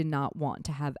that she did not want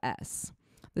to have S.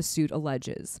 The suit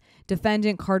alleges.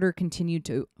 Defendant Carter continued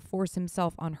to force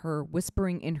himself on her,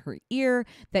 whispering in her ear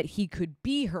that he could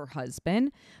be her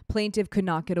husband. Plaintiff could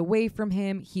not get away from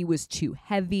him. He was too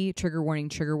heavy. Trigger warning,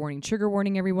 trigger warning, trigger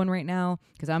warning, everyone right now,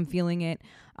 because I'm feeling it.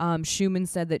 Schumann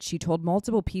said that she told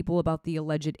multiple people about the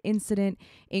alleged incident,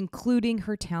 including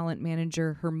her talent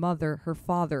manager, her mother, her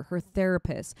father, her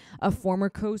therapist, a former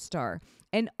co-star,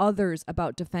 and others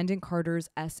about defendant Carter's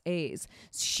SAs.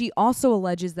 She also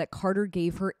alleges that Carter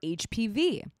gave her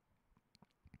HPV.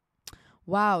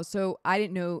 Wow, so I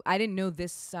didn't know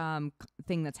this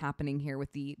thing that's happening here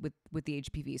with the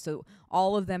HPV. So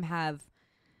all of them have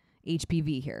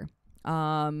HPV here.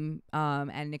 And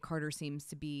Nick Carter seems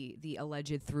to be the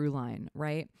alleged through line,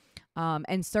 right?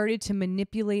 And started to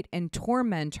manipulate and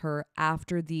torment her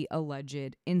after the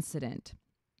alleged incident.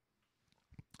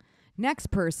 Next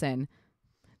person.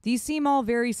 These seem all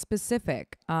very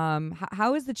specific.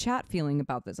 How is the chat feeling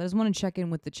about this? I just want to check in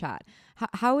with the chat.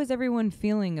 How is everyone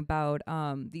feeling about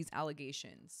these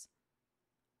allegations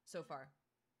so far?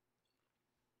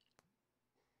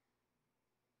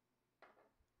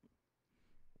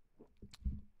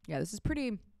 Yeah, this is pretty,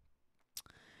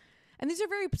 and these are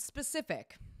very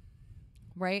specific,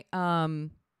 right?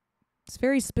 It's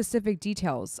very specific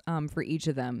details for each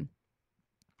of them.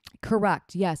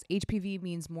 Correct. Yes, HPV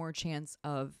means more chance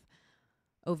of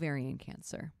ovarian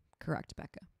cancer. Correct,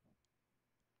 Becca.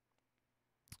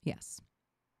 Yes.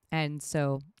 And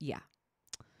so, yeah.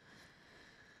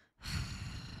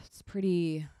 It's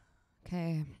pretty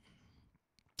okay.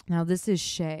 Now this is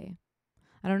Shay.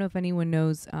 I don't know if anyone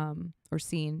knows or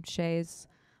seen Shay's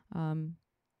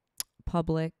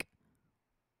public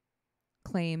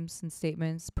claims and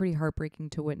statements. Pretty heartbreaking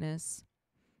to witness.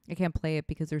 I can't play it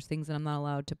because there's things that I'm not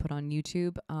allowed to put on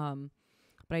YouTube.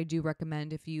 But I do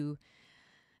recommend, if you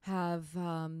have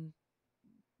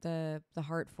the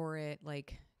heart for it,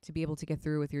 like to be able to get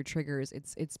through with your triggers,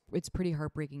 it's pretty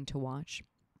heartbreaking to watch.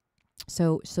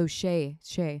 So Shay,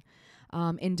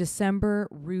 in December,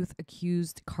 Ruth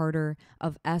accused Carter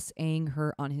of S.A.ing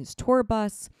her on his tour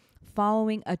bus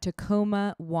following a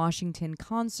Tacoma, Washington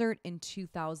concert in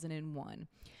 2001.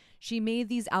 She made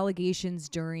these allegations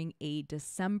during a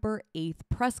December 8th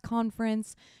press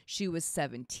conference. She was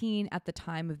 17 at the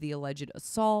time of the alleged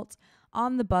assault.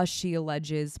 On the bus, she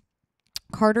alleges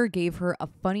Carter gave her a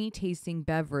funny-tasting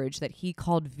beverage that he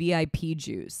called VIP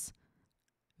juice.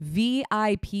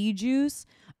 VIP juice?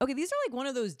 Okay, these are like one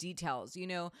of those details,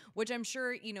 which I'm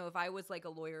sure, if I was like a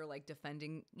lawyer, like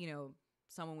defending,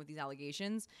 someone with these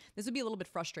allegations, this would be a little bit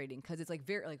frustrating because it's like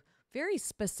very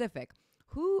specific.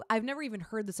 I've never even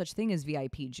heard of such thing as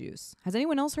VIP juice. Has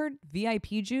anyone else heard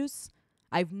VIP juice?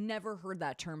 I've never heard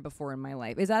that term before in my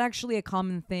life. Is that actually a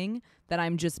common thing that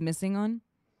I'm just missing on?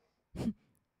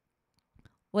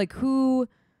 Like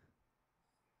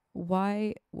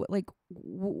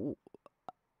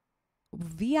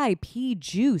VIP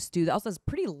juice, dude. Also, that's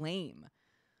pretty lame.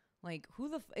 Like,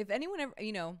 if anyone ever,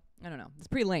 I don't know. It's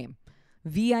pretty lame.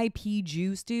 VIP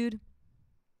juice, dude.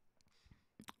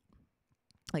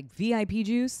 Like, VIP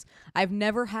juice. I've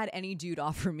never had any dude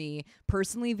offer me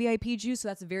personally VIP juice, so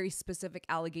that's a very specific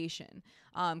allegation.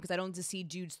 Because I don't just see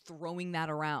dudes throwing that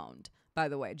around, by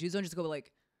the way. Dudes don't just go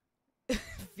like,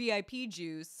 VIP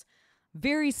juice.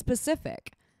 Very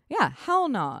specific. Yeah, hell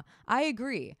nah. I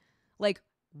agree. Like,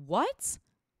 what?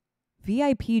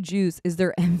 VIP juice is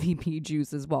their MVP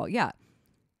juice as well. Yeah.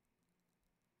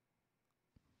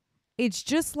 It's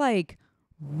just like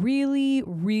really,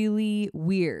 really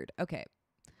weird. Okay.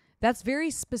 That's very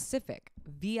specific.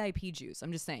 VIP juice.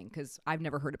 I'm just saying because I've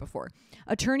never heard it before.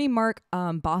 Attorney Mark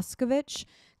Boscovich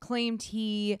claimed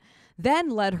he then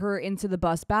led her into the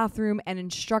bus bathroom and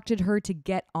instructed her to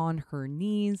get on her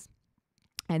knees.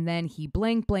 And then he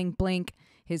blank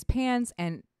his pants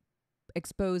and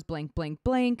exposed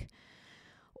blank,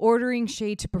 ordering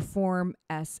Shay to perform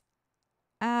S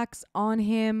acts on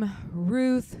him.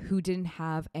 Ruth, who didn't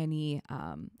have any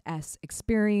S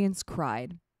experience,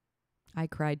 cried. I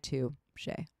cried too,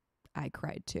 Shay. I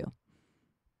cried too.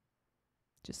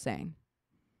 Just saying.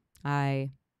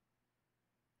 I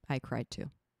cried too.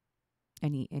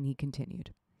 And he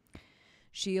continued.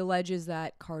 She alleges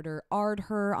that Carter R''d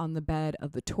her on the bed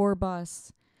of the tour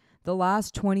bus. The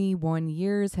last 21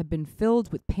 years have been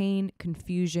filled with pain,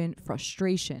 confusion,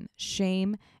 frustration,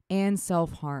 shame, and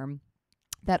self-harm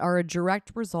that are a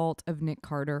direct result of Nick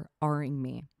Carter R''ing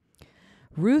me.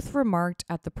 Ruth remarked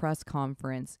at the press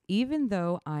conference, even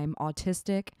though I'm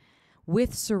autistic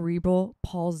with cerebral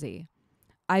palsy,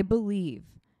 I believe.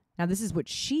 Now, this is what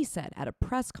she said at a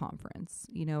press conference.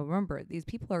 Remember, these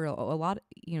people are a lot,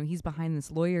 he's behind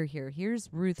this lawyer here. Here's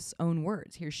Ruth's own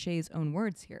words. Here's Shay's own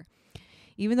words here.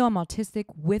 Even though I'm autistic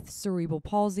with cerebral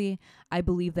palsy, I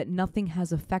believe that nothing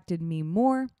has affected me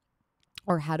more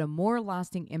or had a more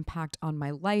lasting impact on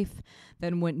my life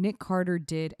than what Nick Carter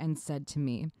did and said to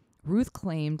me. Ruth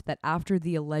claimed that after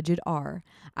the alleged R,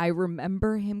 I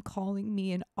remember him calling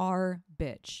me an R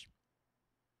bitch.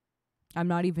 I'm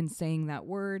not even saying that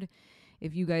word.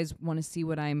 If you guys want to see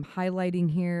what I'm highlighting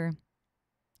here,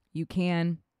 you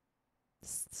can.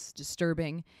 It's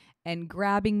disturbing. And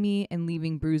grabbing me and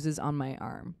leaving bruises on my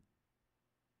arm.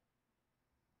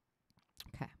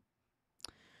 Okay.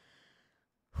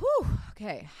 Whew.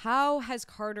 Okay. How has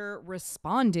Carter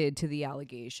responded to the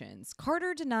allegations?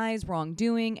 Carter denies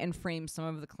wrongdoing and frames some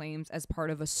of the claims as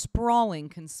part of a sprawling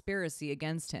conspiracy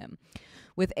against him,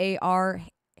 with AR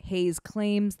Hayes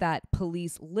claims that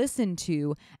police listened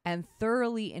to and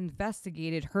thoroughly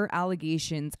investigated her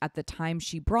allegations at the time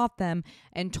she brought them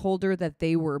and told her that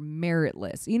they were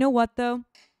meritless. You know what, though?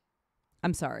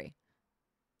 I'm sorry.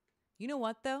 You know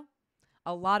what, though?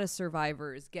 A lot of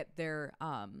survivors get their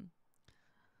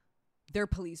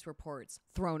police reports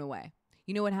thrown away.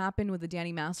 You know what happened with the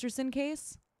Danny Masterson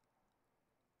case?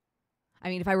 I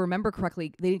mean, if I remember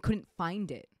correctly, they couldn't find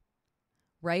it,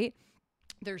 right?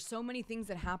 There's so many things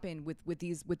that happen with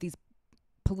these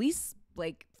police,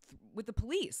 like with the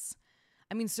police.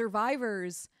 I mean,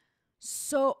 survivors.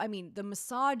 So, I mean, the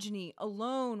misogyny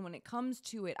alone when it comes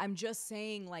to it, I'm just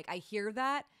saying, like, I hear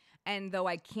that. And though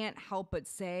I can't help but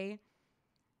say,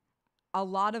 a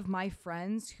lot of my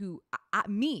friends who,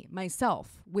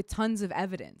 myself, with tons of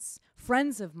evidence,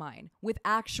 friends of mine with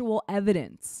actual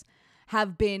evidence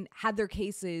had their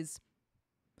cases,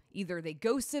 either they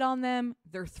ghosted on them,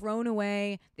 they're thrown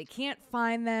away, they can't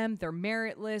find them, they're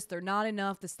meritless, they're not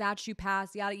enough, the statute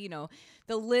passed, yada,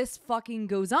 the list fucking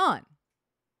goes on.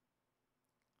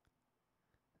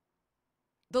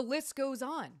 The list goes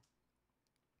on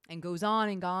and goes on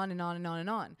and on and on and on and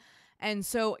on. And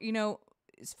so,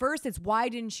 first it's why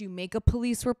didn't you make a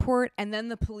police report? And then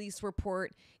the police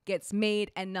report gets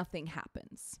made and nothing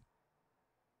happens.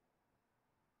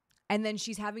 And then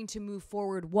she's having to move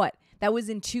forward. What? That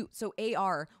was so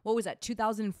AR, what was that?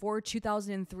 2004,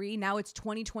 2003. Now it's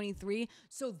 2023.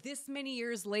 So this many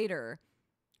years later,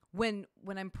 when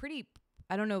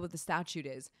I don't know what the statute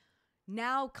is,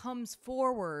 now comes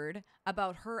forward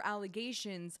about her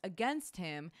allegations against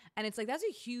him. And it's like, that's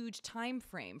a huge time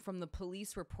frame from the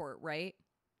police report, right?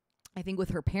 I think with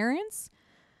her parents,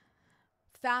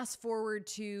 fast forward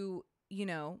to,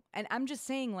 and I'm just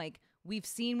saying, like, we've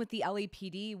seen with the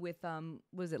LAPD with,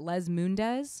 was it Les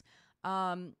Mundez?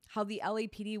 How the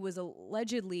LAPD was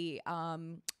allegedly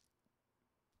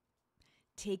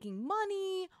taking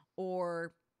money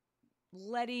or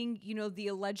letting, the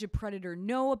alleged predator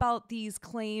know about these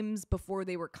claims before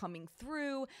they were coming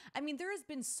through. I mean, there has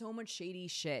been so much shady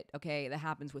shit, okay, that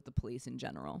happens with the police in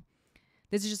general.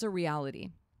 This is just a reality.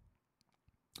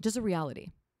 Just a reality.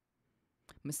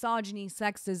 Misogyny,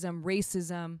 sexism,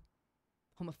 racism,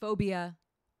 homophobia,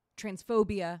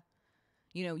 transphobia,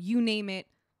 you name it,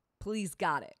 police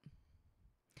got it.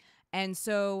 And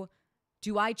so,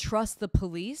 do I trust the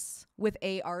police with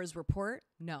AR's report?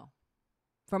 No.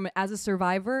 As a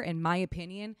survivor, in my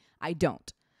opinion, I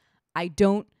don't.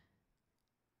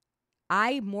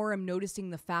 I more am noticing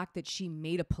the fact that she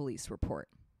made a police report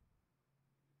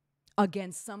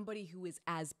against somebody who is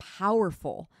as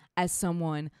powerful as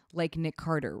someone like Nick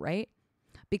Carter, right?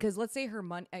 Because let's say her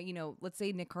money, let's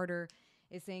say Nick Carter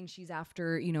is saying she's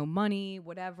after, money,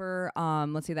 whatever.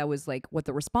 Let's say that was like what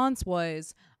the response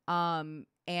was.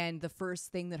 And the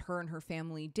first thing that her and her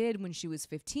family did when she was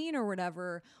 15 or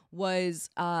whatever was,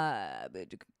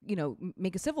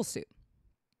 make a civil suit.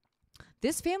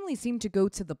 This family seemed to go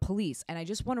to the police. And I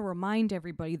just want to remind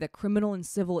everybody that criminal and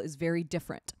civil is very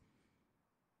different.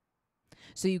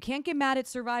 So you can't get mad at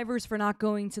survivors for not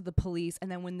going to the police. And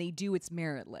then when they do, it's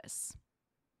meritless.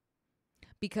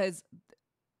 Because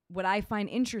what I find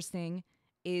interesting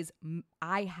is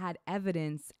I had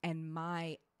evidence and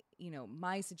my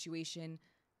situation,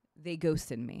 they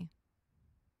ghosted me.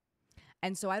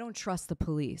 And so I don't trust the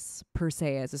police per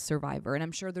se as a survivor. And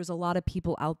I'm sure there's a lot of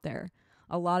people out there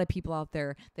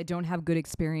that don't have good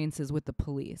experiences with the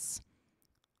police.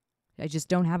 I just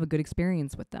don't have a good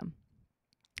experience with them.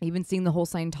 Even seeing the whole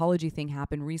Scientology thing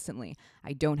happen recently,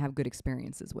 I don't have good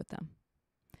experiences with them.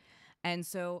 And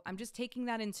so I'm just taking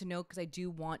that into note because I do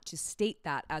want to state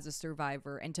that as a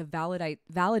survivor and to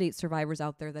validate survivors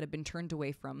out there that have been turned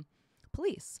away from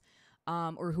police,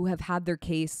 or who have had their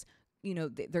case,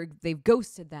 they've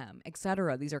ghosted them,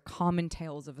 etc. These are common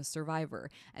tales of a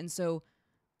survivor. And so,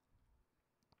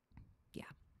 yeah,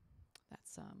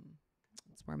 that's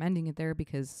where I'm ending it there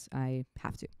because I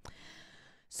have to.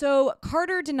 So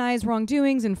Carter denies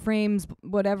wrongdoings and frames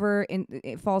whatever in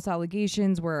false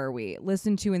allegations. Where are we?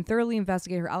 Listened to and thoroughly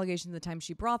investigated her allegations at the time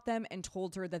she brought them and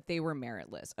told her that they were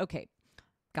meritless. Okay,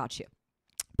 gotcha.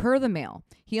 Per the Mail,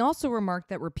 he also remarked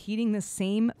that repeating the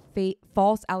same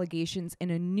false allegations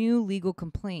in a new legal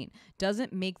complaint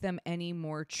doesn't make them any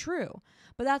more true.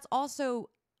 But that's also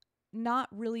not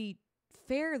really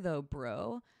fair, though,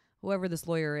 bro. Whoever this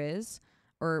lawyer is.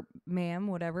 Or ma'am,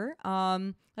 whatever.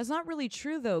 That's not really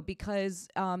true, though, because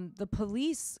what the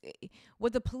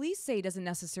police say doesn't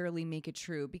necessarily make it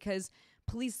true, because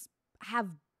police have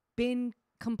been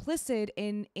complicit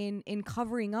in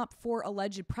covering up for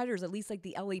alleged predators, at least like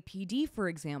the LAPD, for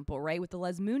example, right, with the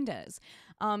Les Mundez.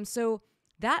 So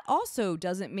that also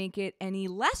doesn't make it any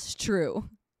less true.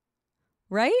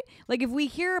 Right? Like if we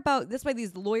hear about that's why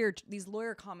these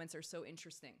lawyer comments are so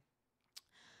interesting.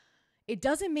 It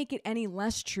doesn't make it any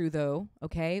less true though,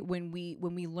 okay, when we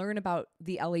learn about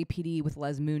the LAPD with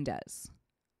Les Moondes.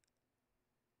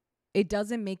 It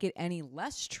doesn't make it any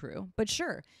less true, but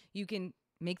sure, you can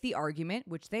make the argument,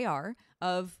 which they are,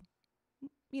 of,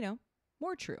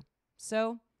 more true.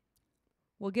 So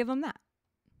we'll give them that.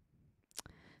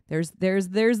 There's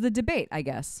the debate, I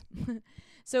guess.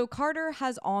 So Carter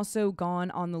has also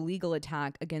gone on the legal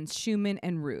attack against Schumann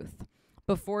and Ruth.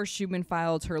 Before Schumann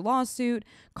filed her lawsuit,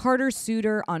 Carter sued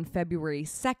her on February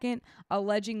 2nd,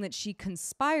 alleging that she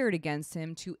conspired against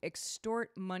him to extort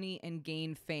money and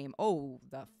gain fame. Oh,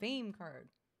 the fame card.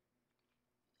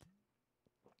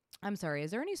 I'm sorry,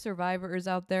 is there any survivors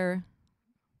out there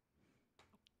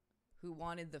who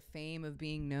wanted the fame of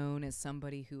being known as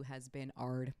somebody who has been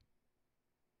AR'd?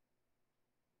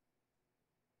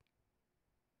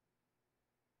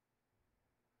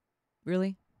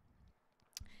 Really?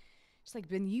 It's like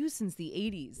been used since the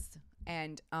 80s.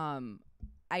 And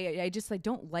I just like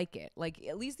don't like it. Like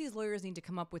at least these lawyers need to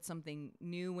come up with something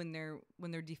new when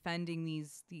they're defending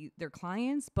their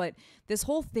clients. But this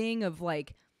whole thing of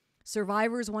like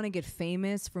survivors want to get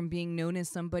famous from being known as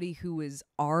somebody who is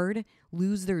AR'd,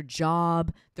 lose their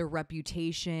job, their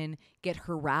reputation, get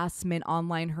harassment,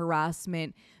 online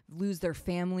harassment, lose their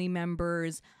family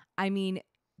members. I mean,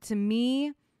 to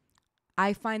me,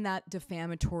 I find that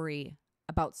defamatory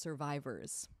about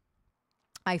survivors.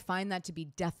 I find that to be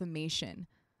defamation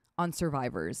on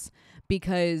survivors,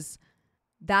 because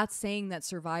that's saying that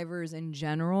survivors in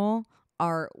general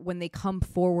are, when they come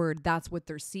forward, that's what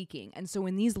they're seeking. And so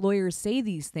when these lawyers say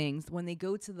these things, when they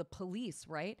go to the police,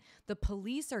 right? The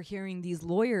police are hearing these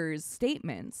lawyers'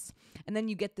 statements. And then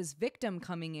you get this victim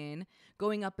coming in,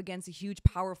 going up against a huge,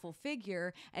 powerful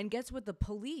figure. And guess what the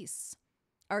police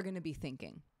are going to be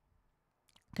thinking?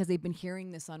 Because they've been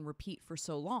hearing this on repeat for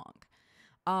so long.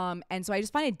 And so I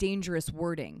just find it dangerous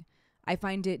wording. I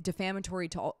find it defamatory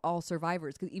to all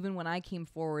survivors, because even when I came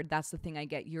forward, that's the thing I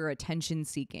get. You're attention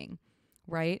seeking,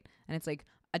 right? And it's like,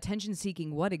 attention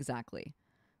seeking what exactly?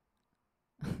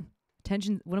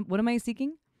 Attention, what am I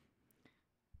seeking?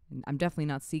 I'm definitely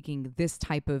not seeking this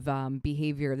type of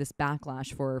behavior, this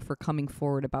backlash for coming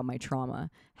forward about my trauma.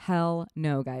 Hell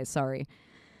no, guys. Sorry.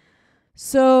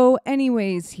 So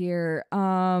anyways here,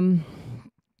 where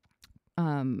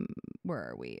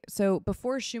are we? So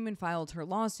before Schumann filed her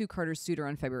lawsuit, Carter sued her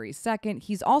on February 2nd.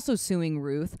 He's also suing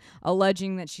Ruth,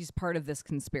 alleging that she's part of this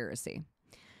conspiracy.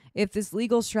 If this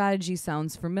legal strategy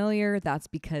sounds familiar, that's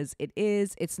because it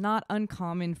is. It's not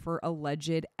uncommon for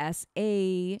alleged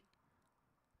SAS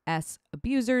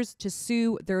abusers to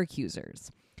sue their accusers.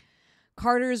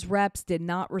 Carter's reps did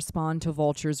not respond to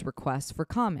Vulture's request for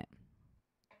comment.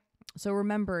 So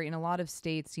remember, in a lot of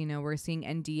states, we're seeing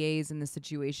NDAs in this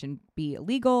situation be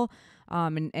illegal,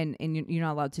 and you're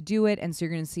not allowed to do it. And so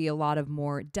you're going to see a lot of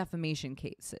more defamation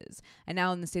cases. And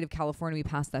now in the state of California, we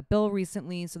passed that bill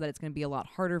recently so that it's going to be a lot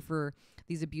harder for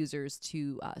these abusers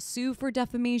to sue for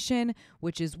defamation,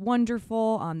 which is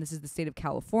wonderful. This is the state of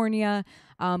California.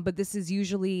 But this is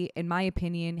usually, in my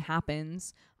opinion,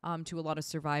 happens to a lot of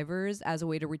survivors as a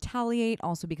way to retaliate,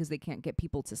 also because they can't get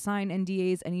people to sign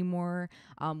NDAs anymore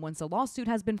once a lawsuit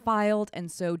has been filed, and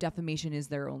so defamation is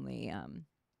their only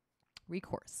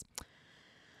recourse.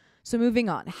 So moving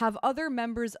on, have other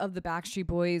members of the Backstreet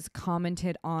Boys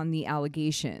commented on the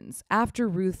allegations? After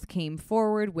Ruth came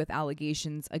forward with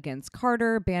allegations against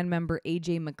Carter, band member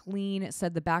AJ McLean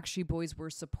said the Backstreet Boys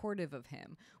were supportive of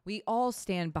him. We all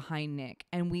stand behind Nick,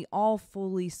 and we all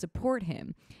fully support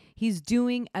him. He's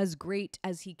doing as great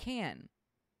as he can.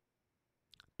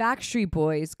 Backstreet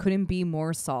Boys couldn't be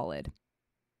more solid.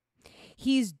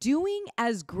 He's doing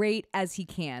as great as he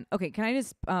can. Okay, can I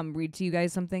just read to you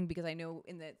guys something? Because I know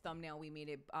in the thumbnail we made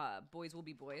it Boys Will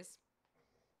Be Boys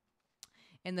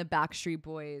in the Backstreet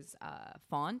Boys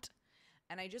font.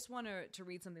 And I just want to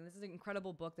read something. This is an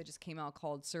incredible book that just came out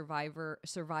called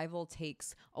Survival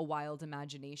Takes a Wild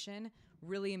Imagination.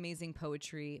 Really amazing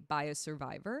poetry by a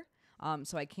survivor.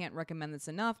 So I can't recommend this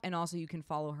enough. And also you can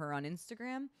follow her on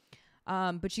Instagram.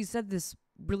 But she said this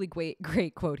really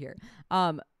great quote here.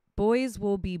 Boys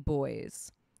Will Be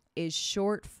Boys is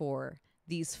short for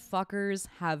these fuckers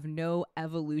have no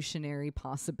evolutionary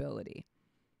possibility.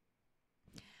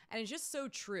 And it's just so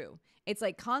true. It's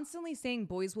like constantly saying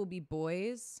boys will be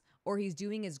boys, or he's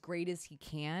doing as great as he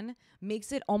can,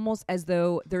 makes it almost as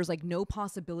though there's like no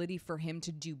possibility for him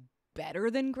to do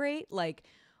better than great. Like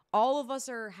all of us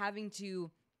are having to,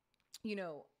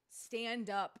 stand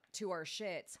up to our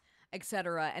shit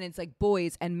etc. And it's like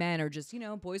boys and men are just,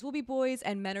 boys will be boys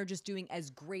and men are just doing as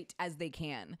great as they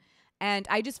can. And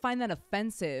I just find that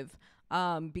offensive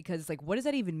because, like, what does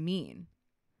that even mean?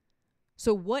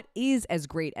 So what is as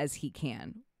great as he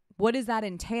can? What does that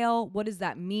entail? What does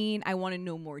that mean? I want to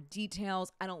know more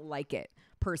details. I don't like it,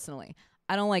 personally.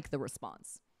 I don't like the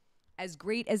response. As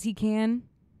great as he can?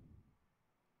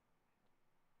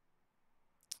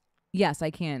 Yes,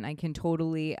 I can. I can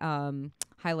totally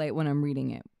highlight when I'm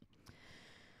reading it.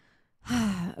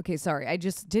 Okay, sorry. I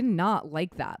just did not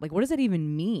like that. Like, what does that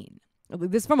even mean?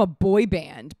 This is from a boy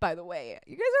band, by the way.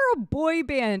 You guys are a boy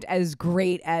band. As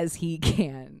great as he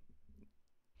can.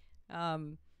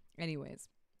 Anyways,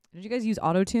 did you guys use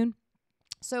auto-tune?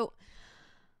 So,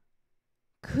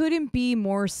 couldn't be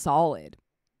more solid.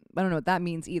 I don't know what that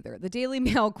means either. The Daily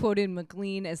Mail quoted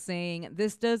McLean as saying,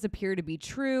 "This does appear to be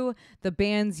true. The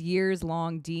band's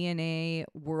years-long DNA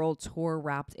World Tour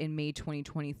wrapped in May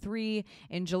 2023.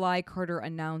 In July, Carter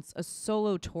announced a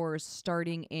solo tour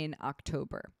starting in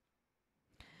October."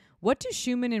 What do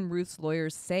Schumann and Ruth's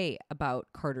lawyers say about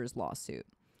Carter's lawsuit?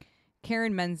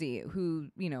 Karen Menzie, who,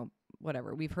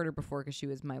 whatever, we've heard her before because she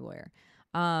was my lawyer.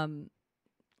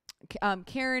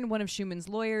 Karen, one of Schumann's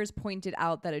lawyers, pointed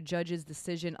out that a judge's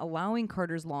decision allowing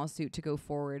Carter's lawsuit to go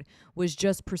forward was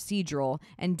just procedural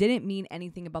and didn't mean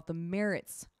anything about the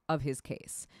merits of his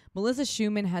case. Melissa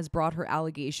Schumann has brought her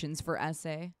allegations for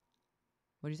essay.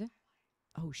 What did you say?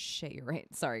 Oh, shit, you're right.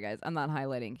 Sorry, guys. I'm not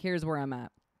highlighting. Here's where I'm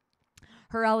at.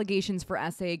 Her allegations for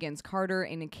essay against Carter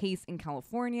in a case in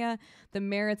California. The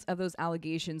merits of those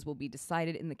allegations will be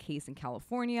decided in the case in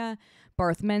California.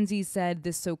 Barth Menzies said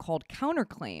this so-called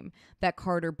counterclaim that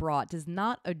Carter brought does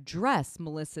not address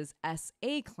Melissa's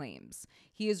SA claims.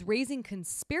 He is raising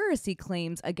conspiracy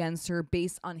claims against her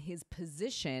based on his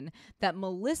position that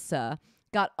Melissa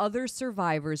got other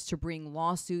survivors to bring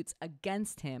lawsuits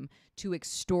against him to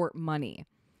extort money.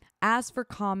 As for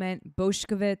comment,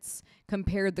 Boshkovitz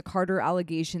compared the Carter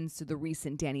allegations to the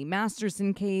recent Danny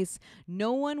Masterson case.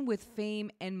 No one with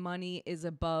fame and money is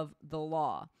above the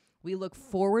law. We look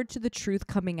forward to the truth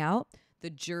coming out, the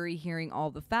jury hearing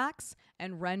all the facts,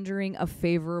 and rendering a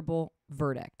favorable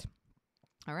verdict.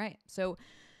 All right, so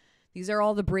these are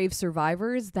all the brave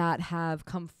survivors that have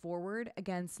come forward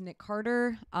against Nick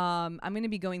Carter. I'm going to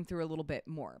be going through a little bit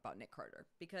more about Nick Carter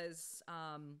because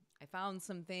I found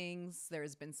some things.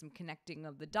 There's been some connecting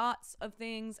of the dots of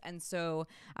things. And so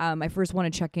I first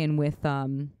want to check in with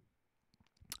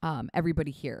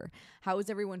everybody here. How is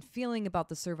everyone feeling about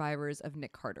the survivors of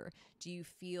Nick Carter? Do you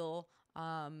feel,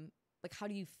 how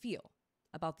do you feel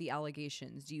about the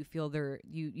allegations? Do you feel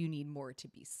you need more to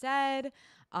be said?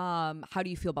 How do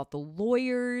you feel about the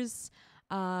lawyers'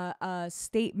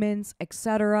 statements,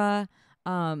 etc.?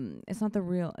 It's not the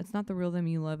real them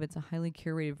you love. It's a highly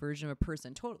curated version of a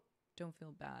person. Totally. Don't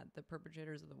feel bad. The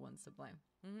perpetrators are the ones to blame.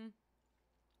 Mm-hmm.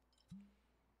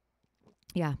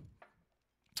 Yeah.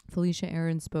 Felicia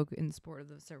Aaron spoke in support of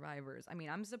the survivors. I mean,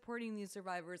 I'm supporting these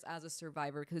survivors as a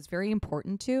survivor because it's very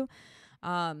important to.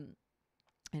 And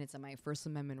it's my First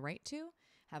Amendment right to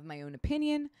have my own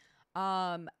opinion.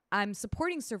 I'm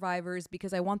supporting survivors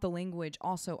because I want the language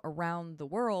also around the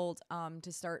world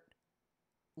to start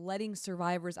letting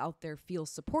survivors out there feel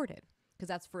supported. Because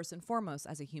that's first and foremost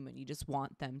as a human. You just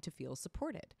want them to feel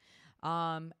supported.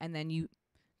 And then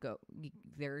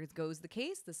there goes the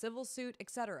case, the civil suit,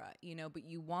 etc. But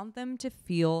you want them to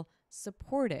feel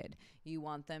supported. You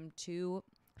want them to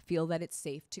feel that it's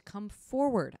safe to come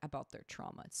forward about their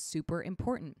trauma. It's super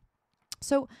important.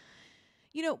 So,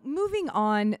 moving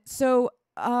on. So,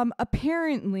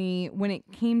 apparently when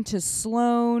it came to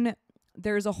Sloan,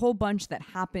 there's a whole bunch that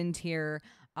happened here,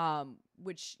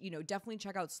 which, definitely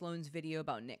check out Sloan's video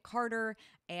about Nick Carter.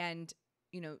 And,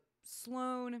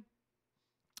 Sloan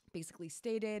basically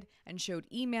stated and showed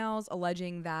emails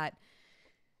alleging that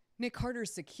Nick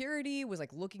Carter's security was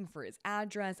looking for his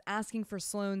address, asking for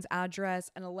Sloan's address,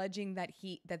 and alleging that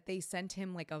they sent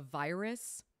him a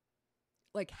virus,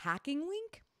 hacking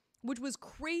link, which was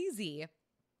crazy.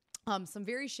 Some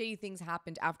very shady things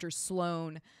happened after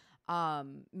Sloan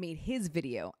made his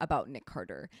video about Nick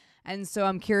Carter. And so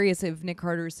I'm curious if Nick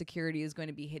Carter's security is going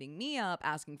to be hitting me up,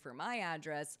 asking for my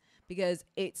address, because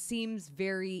it seems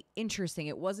very interesting.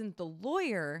 It wasn't the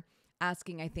lawyer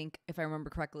asking, I think, if I remember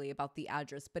correctly, about the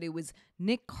address, but it was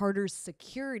Nick Carter's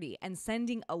security and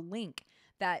sending a link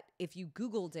that if you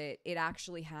Googled it, it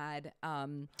actually had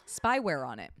spyware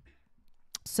on it.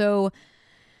 So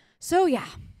yeah.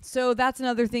 So that's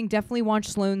another thing. Definitely watch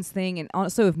Sloan's thing. And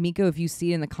also if you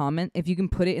see it in the comment, if you can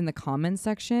put it in the comment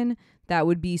section, that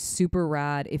would be super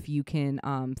rad if you can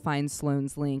find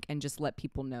Sloan's link and just let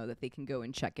people know that they can go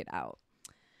and check it out.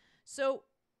 So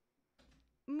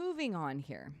moving on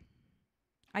here,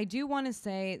 I do want to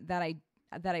say that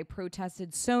I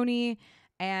protested Sony,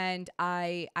 and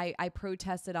I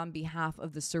protested on behalf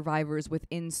of the survivors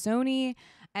within Sony,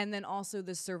 and then also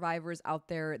the survivors out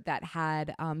there that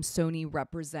had Sony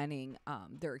representing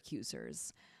their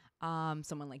accusers.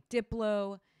 Someone like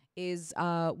Diplo is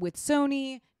with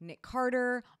Sony, Nick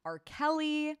Carter, R.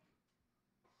 Kelly.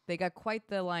 They got quite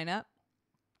the lineup.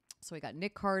 So we got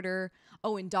Nick Carter.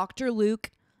 Oh, and Dr. Luke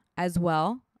as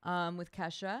well with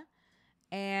Kesha.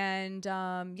 And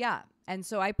yeah. And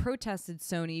so I protested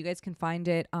Sony. You guys can find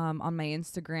it on my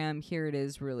Instagram. Here it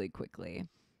is really quickly.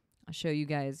 I'll show you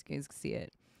guys. You guys can see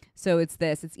it. So it's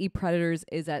this. It's ePredators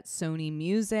is at Sony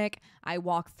Music. I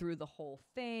walk through the whole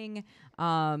thing.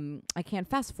 I can't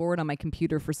fast forward on my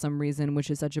computer for some reason, which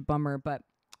is such a bummer. But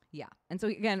yeah. And so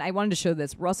again, I wanted to show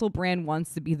this. Russell Brand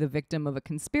wants to be the victim of a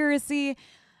conspiracy.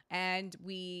 And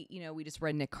we just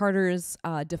read Nick Carter's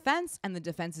defense, and the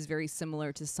defense is very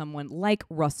similar to someone like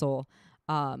Russell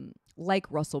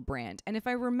Brand. And if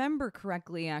I remember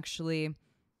correctly, actually,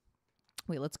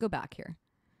 wait, let's go back here.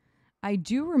 I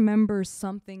do remember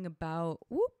something about,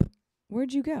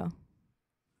 where'd you go?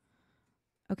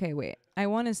 Okay, wait. I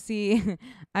want to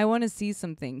see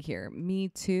something here. Me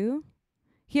too.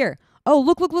 Here. Oh,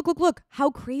 look. How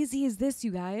crazy is this,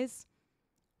 you guys?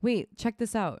 Wait, check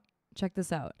this out.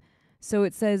 So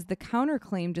it says the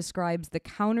counterclaim describes the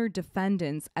counter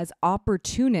defendants as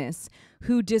opportunists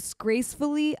who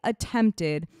disgracefully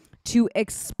attempted to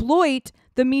exploit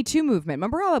the Me Too movement.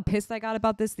 Remember how pissed I got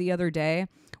about this the other day,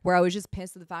 where I was just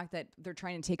pissed at the fact that they're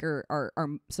trying to take our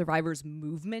survivors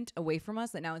movement away from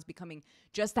us, that now it's becoming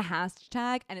just a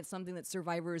hashtag, and it's something that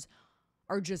survivors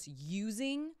are just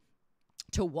using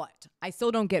to what? I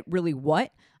still don't get really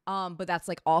what, but that's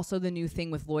like also the new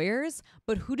thing with lawyers.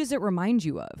 But who does it remind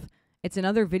you of? It's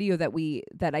another video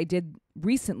that I did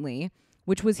recently,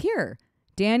 which was here.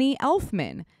 Danny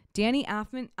Elfman. Danny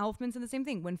Elfman said the same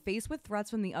thing. When faced with threats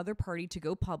from the other party to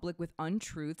go public with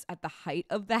untruths at the height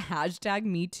of the hashtag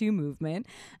Me Too movement,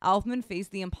 Elfman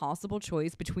faced the impossible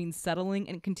choice between settling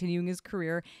and continuing his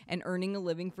career and earning a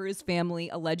living for his family,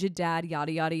 alleged dad,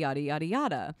 yada, yada, yada, yada,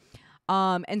 yada.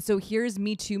 And so here's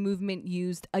Me Too movement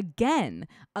used again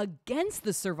against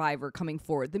the survivor coming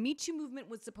forward. The Me Too movement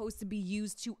was supposed to be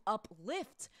used to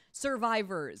uplift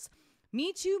survivors.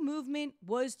 Me Too movement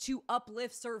was to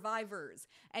uplift survivors.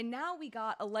 And now we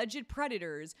got alleged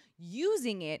predators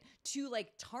using it to like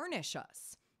tarnish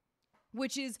us,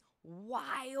 which is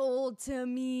wild to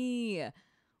me.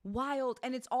 Wild.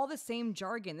 And it's all the same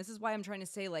jargon. This is why I'm trying to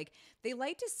say, like, they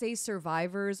like to say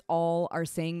survivors all are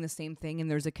saying the same thing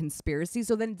and there's a conspiracy.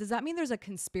 So then does that mean there's a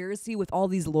conspiracy with all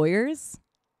these lawyers?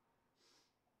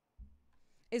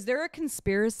 Is there a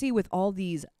conspiracy with all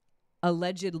these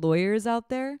alleged lawyers out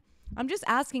there? I'm just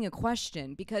asking a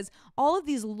question because all of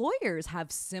these lawyers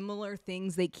have similar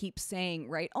things they keep saying,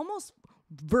 right? Almost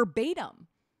verbatim.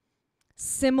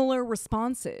 Similar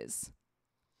responses.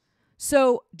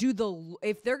 So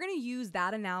if they're going to use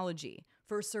that analogy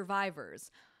for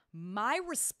survivors, my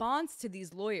response to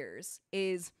these lawyers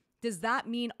is, does that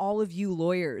mean all of you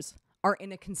lawyers are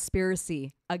in a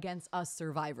conspiracy against us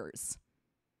survivors?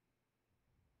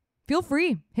 Feel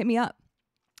free, hit me up.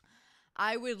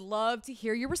 I would love to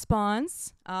hear your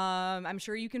response. I'm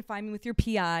sure you can find me with your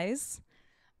PIs.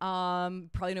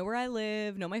 Probably know where I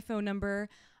live, know my phone number.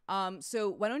 So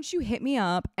why don't you hit me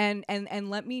up and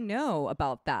let me know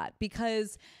about that?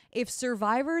 Because if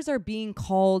survivors are being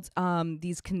called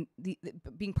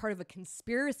being part of a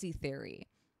conspiracy theory,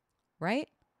 right?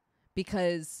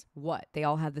 Because what? They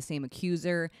all have the same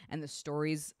accuser and the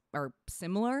stories are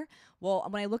similar. Well,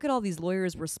 when I look at all these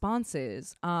lawyers'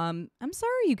 responses, I'm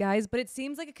sorry, you guys, but it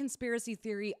seems like a conspiracy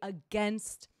theory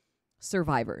against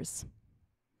survivors.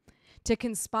 To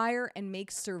conspire and make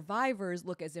survivors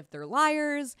look as if they're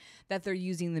liars, that they're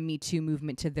using the Me Too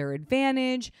movement to their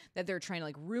advantage, that they're trying to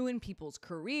like ruin people's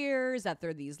careers, that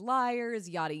they're these liars,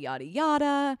 yada, yada,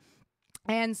 yada.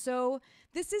 And so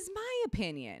this is my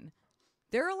opinion.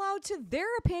 They're allowed to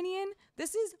their opinion.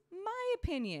 This is my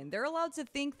opinion. They're allowed to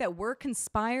think that we're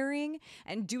conspiring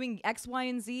and doing X, Y,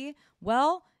 and Z.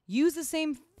 Well, use the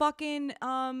same fucking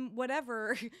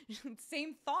whatever,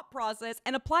 same thought process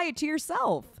and apply it to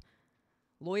yourself.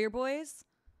 Lawyer boys,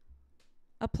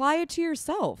 apply it to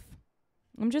yourself.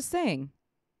 I'm just saying.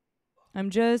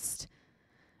 I'm just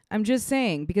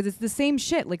saying because it's the same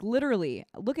shit. Like literally,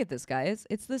 look at this, guys.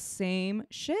 It's the same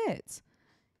shit.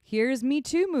 Here's Me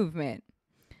Too movement.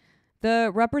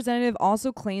 The representative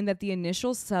also claimed that the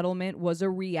initial settlement was a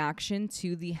reaction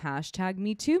to the hashtag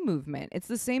Me Too movement. It's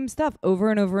the same stuff over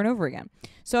and over and over again.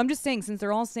 So I'm just saying, since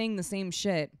they're all saying the same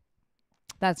shit,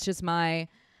 That's just my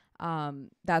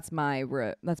that's my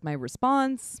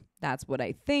response. That's what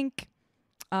I think.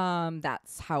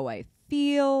 That's how I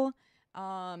feel.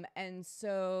 And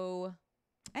so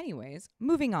anyways,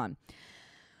 moving on.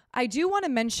 I do want to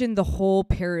mention the whole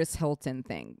Paris Hilton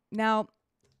thing. Now,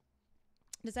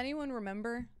 does anyone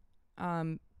remember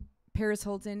Paris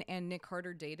Hilton and Nick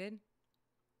Carter dated?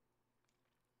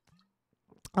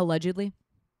 Allegedly.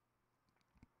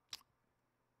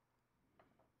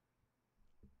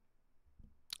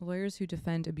 Lawyers who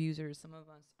defend abusers, some of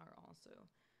us are also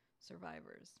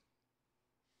survivors.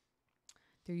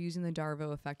 They're using the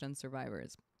Darvo effect on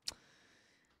survivors.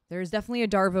 There's definitely a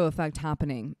Darvo effect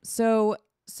happening. So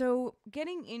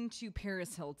getting into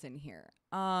Paris Hilton here.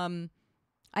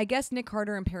 I guess Nick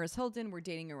Carter and Paris Hilton were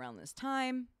dating around this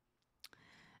time.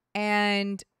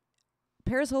 And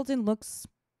Paris Hilton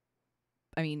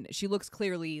she looks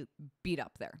clearly beat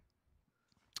up there.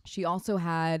 She also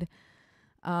had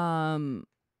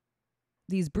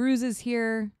these bruises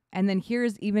here. And then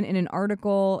here's even in an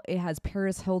article, it has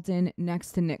Paris Hilton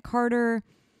next to Nick Carter.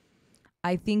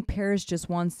 I think Paris just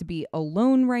wants to be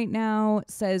alone right now,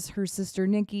 says her sister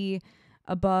Nikki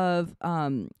above.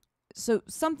 So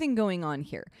something going on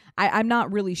here. I'm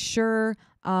not really sure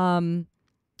all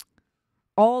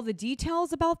the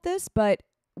details about this, but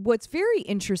what's very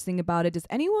interesting about it, does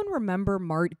anyone remember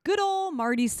good old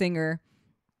Marty Singer?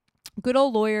 Good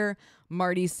old lawyer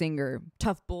Marty Singer,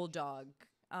 tough bulldog,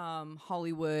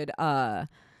 Hollywood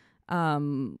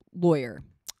lawyer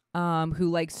who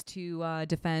likes to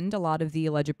defend a lot of the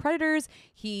alleged predators.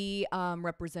 He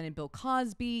represented Bill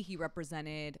Cosby. He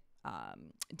represented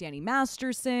Danny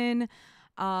Masterson.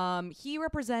 He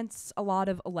represents a lot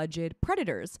of alleged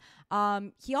predators.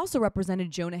 He also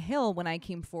represented Jonah Hill when I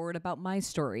came forward about my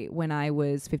story when I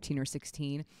was 15 or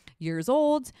 16 years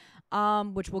old,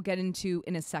 which we'll get into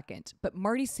in a second. But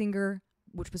Marty Singer,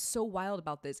 which was so wild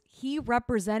about this, he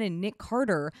represented Nick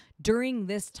Carter during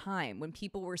this time when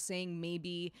people were saying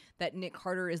maybe that Nick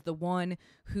Carter is the one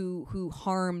who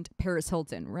harmed Paris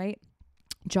Hilton, right?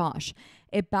 Josh,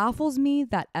 it baffles me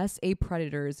that SA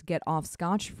predators get off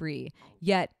scotch-free,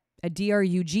 yet a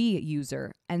DRUG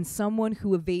user and someone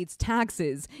who evades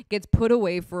taxes gets put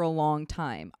away for a long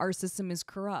time. Our system is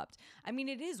corrupt. I mean,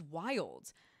 it is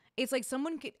wild. It's like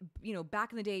someone could,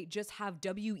 back in the day, just have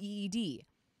WEED,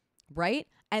 right?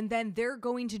 And then they're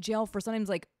going to jail for sometimes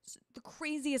like the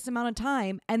craziest amount of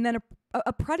time, and then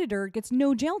a predator gets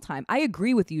no jail time. I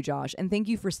agree with you, Josh, and thank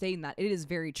you for saying that. It is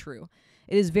very true.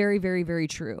 It is very, very, very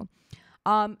true.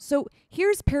 So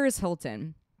here's Paris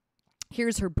Hilton.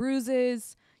 Here's her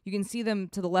bruises. You can see them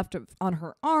to the left on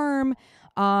her arm.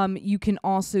 You can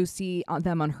also see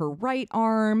them on her right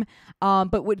arm.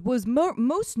 But what was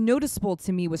most noticeable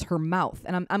to me was her mouth.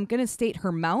 And I'm going to state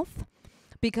her mouth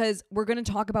because we're going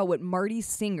to talk about what Marty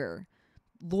Singer,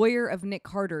 lawyer of Nick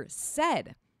Carter,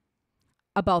 said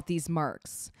about these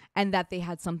marks and that they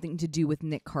had something to do with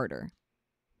Nick Carter.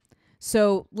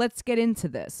 So let's get into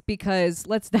this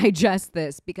let's digest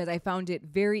this because I found it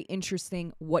very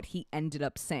interesting what he ended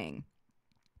up saying.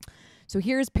 So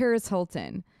here's Paris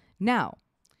Hilton. Now,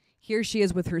 here she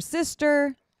is with her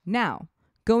sister. Now,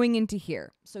 going into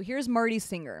here. So here's Marty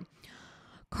Singer.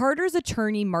 Carter's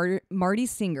attorney, Marty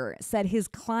Singer, said his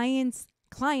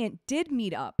client did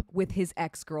meet up with his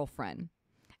ex-girlfriend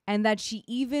and that she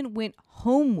even went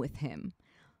home with him,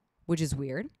 which is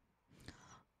weird,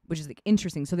 which is like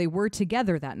interesting. So they were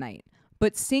together that night.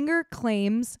 But Singer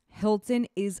claims Hilton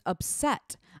is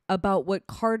upset about what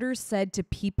Carter said to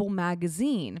People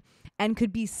magazine and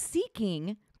could be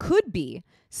seeking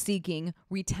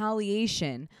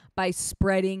retaliation by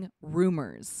spreading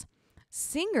rumors.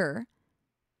 Singer,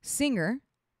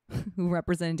 who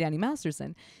represented Danny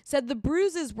Masterson, said the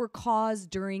bruises were caused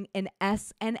during an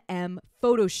S&M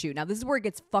photo shoot. Now, this is where it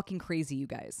gets fucking crazy, you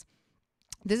guys.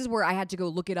 This is where I had to go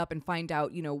look it up and find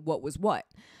out, what was what.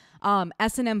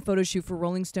 S&M photo shoot for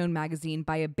Rolling Stone magazine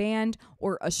by a band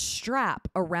or a strap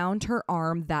around her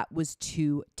arm that was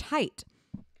too tight.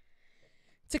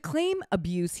 To claim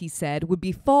abuse, he said, would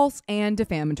be false and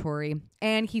defamatory,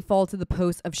 and he faulted the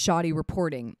post of shoddy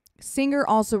reporting. Singer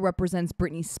also represents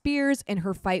Britney Spears in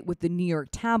her fight with the New York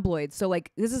tabloids. So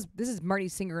this is Marty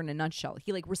Singer in a nutshell.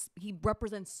 He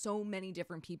represents so many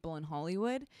different people in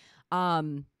Hollywood.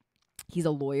 He's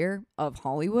a lawyer of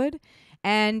Hollywood,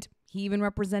 and he even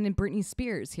represented Britney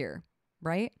Spears here,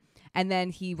 right? And then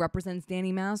he represents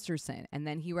Danny Masterson, and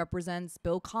then he represents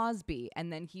Bill Cosby,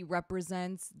 and then he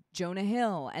represents Jonah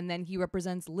Hill, and then he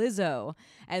represents Lizzo,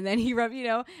 and then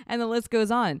and the list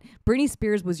goes on. Britney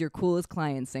Spears was your coolest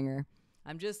client, Singer.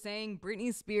 I'm just saying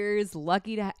Britney Spears,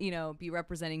 lucky to, be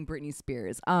representing Britney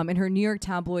Spears. In her New York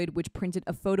tabloid, which printed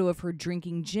a photo of her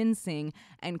drinking ginseng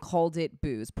and called it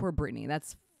booze. Poor Britney.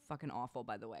 That's fucking awful,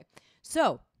 by the way.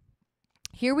 So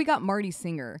here we got Marty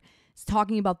Singer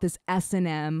talking about this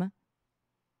S&M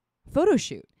photo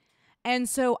shoot. And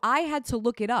so I had to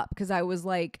look it up because I was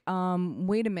like,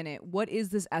 wait a minute, what is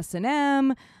this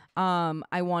S&M?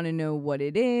 I want to know what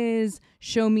it is.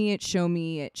 Show me it, show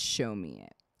me it, show me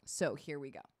it. So here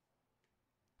we go.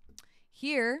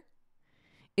 Here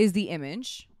is the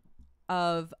image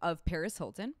of Paris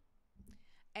Hilton.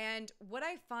 And what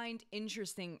I find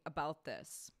interesting about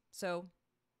this, so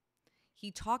he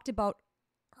talked about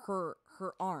her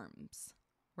arms,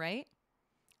 right?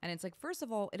 And it's like, first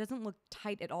of all, it doesn't look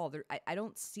tight at all. I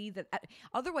don't see that.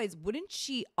 Otherwise, wouldn't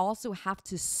she also have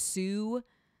to sue,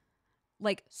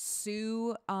 what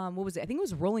was it? I think it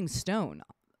was Rolling Stone,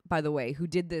 by the way, who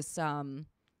did this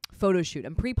photo shoot.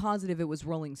 I'm pretty positive it was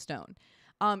Rolling Stone.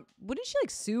 Wouldn't she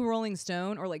sue Rolling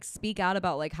Stone or speak out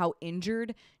about how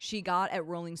injured she got at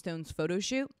Rolling Stone's photo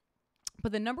shoot?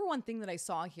 But the number one thing that I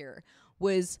saw here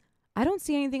was I don't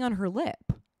see anything on her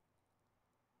lip.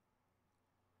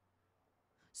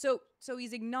 So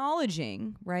he's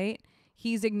acknowledging, right?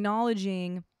 He's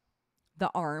acknowledging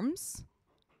the arms,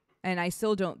 and I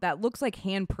still don't. That looks like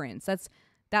handprints.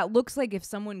 That looks like if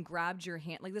someone grabbed your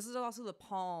hand. This is also the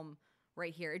palm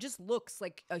right here. It just looks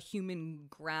like a human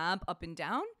grab up and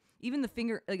down. Even the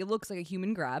finger, it looks like a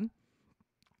human grab.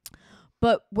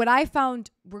 But what I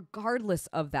found, regardless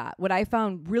of that, what I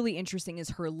found really interesting is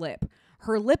her lip.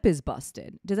 Her lip is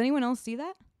busted. Does anyone else see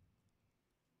that?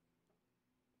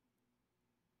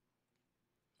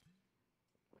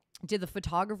 Did the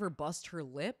photographer bust her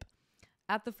lip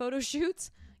at the photo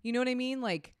shoots? You know what I mean?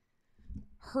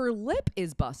 Her lip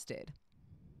is busted.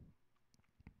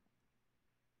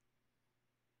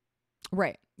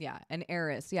 Right. Yeah. An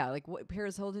heiress. Yeah. What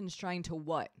Paris Hilton's trying to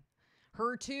what?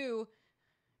 Her too.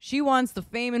 She wants the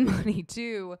fame and money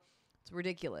too. It's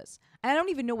ridiculous. And I don't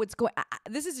even know what's going.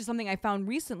 This is just something I found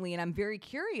recently, and I'm very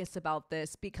curious about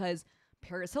this because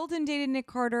Paris Hilton dated Nick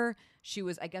Carter. She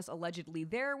was, I guess, allegedly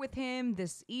there with him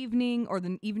this evening or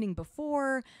the evening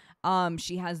before.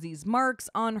 She has these marks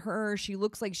on her. She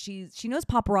looks like she knows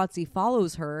paparazzi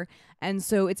follows her. And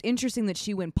so it's interesting that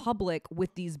she went public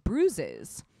with these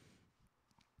bruises.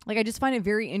 I just find it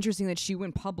very interesting that she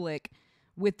went public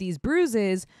with these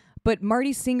bruises, but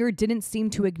Marty Singer didn't seem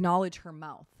to acknowledge her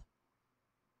mouth.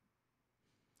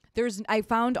 I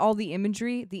found all the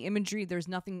imagery. There's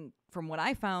nothing from what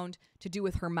I found to do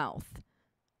with her mouth.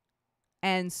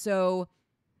 And so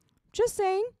just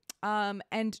saying,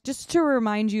 and just to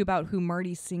remind you about who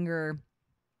Marty Singer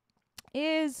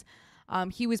is,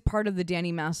 he was part of the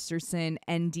Danny Masterson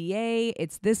NDA.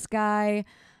 It's this guy,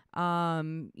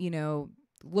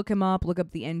 look him up, look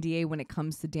up the NDA when it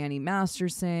comes to Danny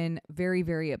Masterson. Very,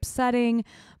 very upsetting.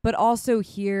 But also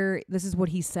here, this is what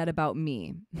he said about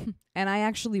me. And I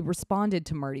actually responded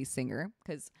to Marty Singer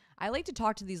because I like to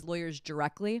talk to these lawyers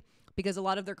directly because a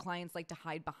lot of their clients like to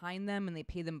hide behind them and they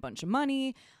pay them a bunch of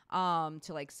money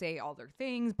to say all their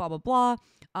things, blah, blah, blah.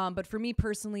 But for me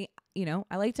personally,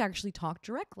 I like to actually talk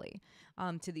directly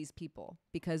to these people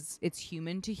because it's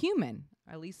human to human.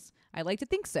 At least I like to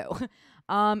think so.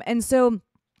 And so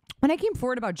when I came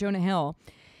forward about Jonah Hill,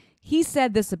 he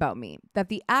said this about me, that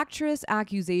the actress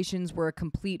accusations were a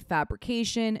complete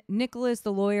fabrication. Nikolas,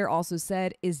 the lawyer, also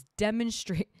said is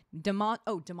demonstrably.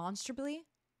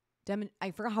 I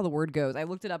forgot how the word goes. I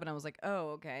looked it up and I was like,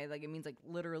 oh, okay. It means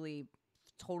literally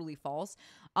totally false.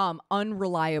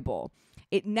 Unreliable.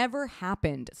 It never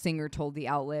happened, Singer told the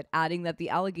outlet, adding that the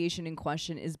allegation in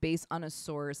question is based on a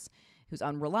source who's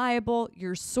unreliable.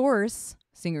 Your source,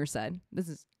 Singer said,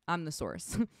 I'm the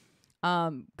source.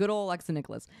 Good old Alexa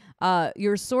Nikolas.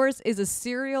 Your source is a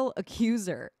serial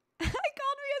accuser. I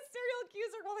called me a serial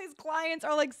accuser while his clients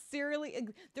are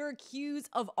they're accused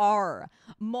of R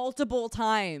multiple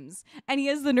times. And he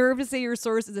has the nerve to say your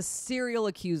source is a serial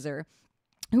accuser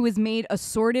who has made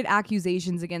assorted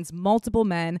accusations against multiple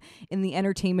men in the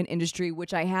entertainment industry,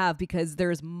 which I have because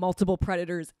there's multiple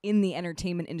predators in the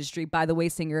entertainment industry. By the way,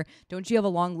 Singer, don't you have a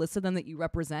long list of them that you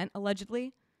represent,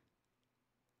 allegedly?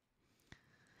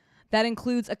 That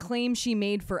includes a claim she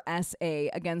made for SA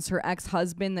against her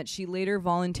ex-husband that she later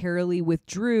voluntarily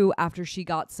withdrew after she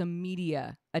got some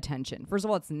media attention. First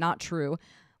of all, it's not true.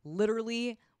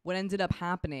 Literally, what ended up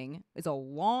happening is a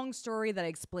long story that I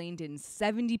explained in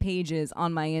 70 pages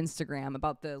on my Instagram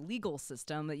about the legal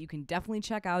system that you can definitely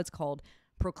check out. It's called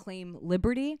Proclaim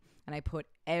Liberty, and I put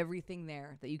everything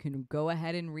there that you can go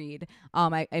ahead and read.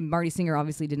 And Marty Singer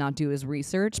obviously did not do his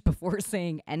research before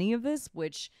saying any of this,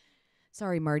 which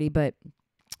sorry, Marty, but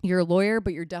you're a lawyer,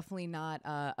 but you're definitely not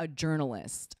a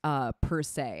journalist per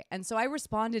se. And so I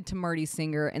responded to Marty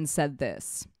Singer and said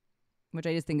this, which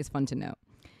I just think is fun to note.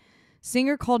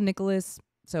 Singer called Nikolas,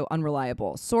 so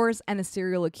unreliable source, and a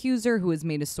serial accuser who has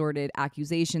made assorted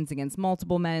accusations against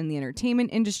multiple men in the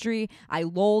entertainment industry. I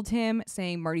lulled him,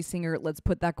 saying, Marty Singer, let's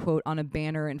put that quote on a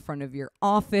banner in front of your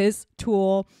office,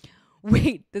 tool.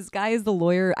 Wait, this guy is the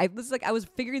lawyer. I was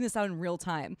figuring this out in real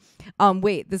time.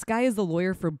 Wait, this guy is the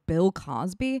lawyer for Bill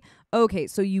Cosby? Okay,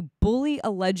 so you bully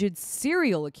alleged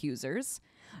serial accusers,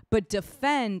 but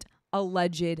defend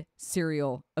alleged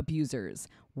serial abusers.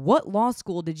 What law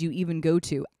school did you even go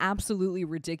to? Absolutely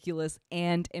ridiculous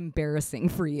and embarrassing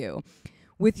for you.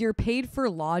 With your paid for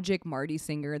logic, Marty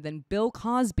Singer, then Bill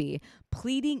Cosby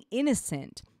pleading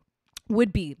innocent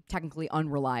would be technically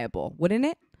unreliable, wouldn't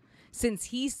it? Since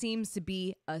he seems to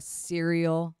be a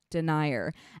serial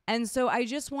denier. And so I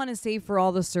just want to say for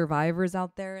all the survivors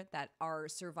out there that are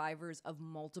survivors of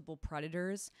multiple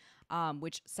predators,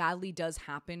 which sadly does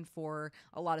happen for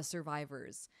a lot of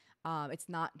survivors. It's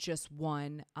not just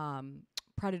one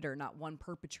predator, not one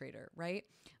perpetrator, right?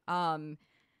 I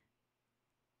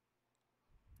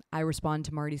respond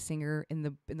to Marty Singer in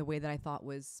the way that I thought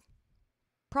was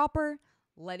proper,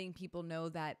 letting people know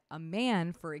that a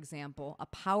man, for example, a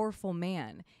powerful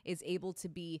man, is able to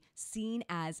be seen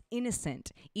as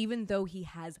innocent, even though he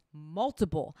has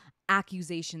multiple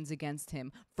accusations against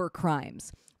him for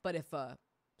crimes. But if a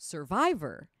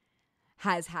survivor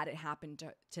has had it happen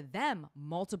to them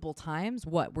multiple times,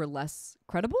 what, we're less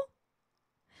credible?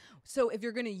 So if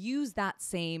you're going to use that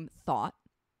same thought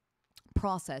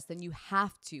process, then you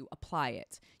have to apply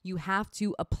it. You have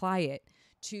to apply it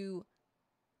to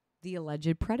the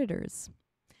alleged predators.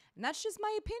 And that's just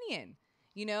my opinion.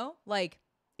 You know, like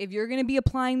if you're going to be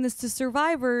applying this to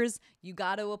survivors, you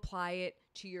got to apply it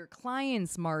to your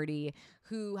clients, Marty,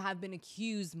 who have been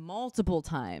accused multiple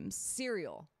times,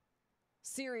 serial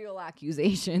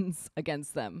accusations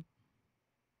against them.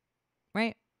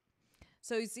 Right?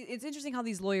 So it's interesting how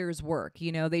these lawyers work.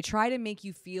 You know, they try to make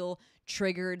you feel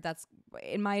triggered. That's,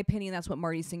 in my opinion, that's what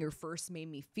Marty Singer first made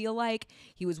me feel like.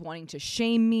 He was wanting to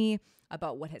shame me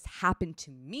about what has happened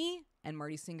to me. And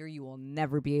Marty Singer, you will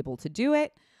never be able to do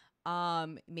it.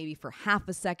 Maybe for half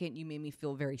a second, you made me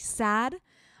feel very sad.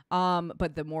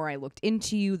 But the more I looked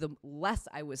into you, the less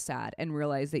I was sad and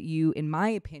realized that you, in my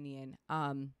opinion,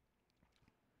 are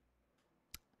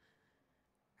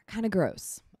kind of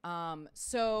gross.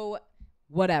 So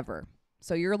whatever.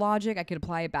 So your logic, I could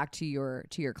apply it back to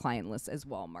your client list as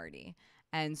well, Marty.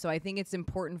 And so I think it's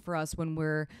important for us when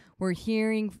we're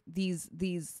hearing this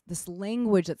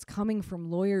language that's coming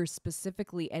from lawyers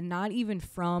specifically, and not even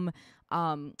from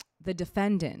the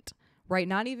defendant, right?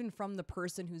 Not even from the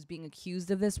person who's being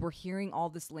accused of this. We're hearing all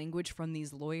this language from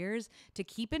these lawyers, to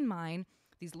keep in mind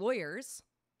these lawyers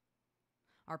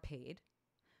are paid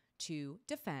to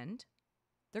defend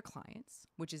their clients,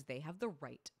 which is they have the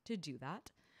right to do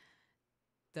that.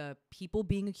 The people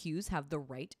being accused have the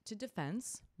right to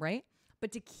defense, right?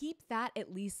 But to keep that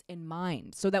at least in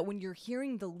mind, so that when you're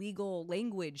hearing the legal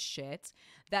language shit,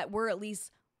 that we're at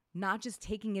least not just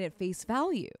taking it at face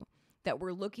value, that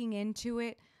we're looking into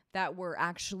it, that we're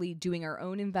actually doing our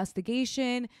own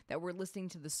investigation, that we're listening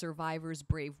to the survivor's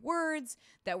brave words,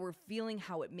 that we're feeling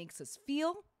how it makes us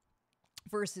feel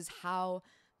versus how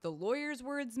the lawyer's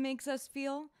words makes us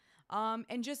feel,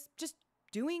 and just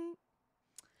doing,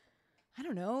 I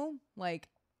don't know, like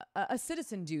a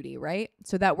citizen duty, right?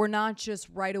 So that we're not just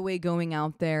right away going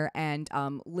out there and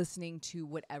listening to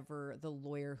whatever the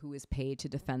lawyer who is paid to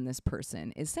defend this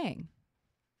person is saying.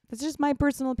 That's just my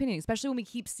personal opinion, especially when we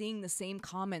keep seeing the same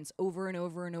comments over and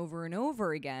over and over and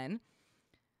over again.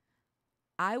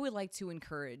 I would like to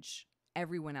encourage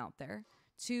everyone out there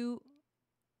to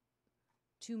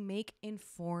make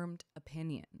informed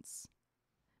opinions.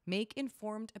 Make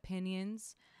informed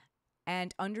opinions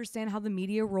and understand how the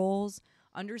media rolls,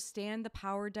 understand the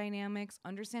power dynamics,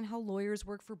 understand how lawyers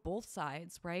work for both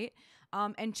sides, right?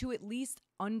 And to at least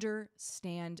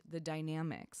understand the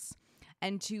dynamics.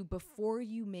 And to, before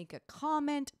you make a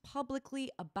comment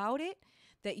publicly about it,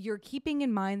 that you're keeping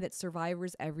in mind that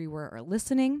survivors everywhere are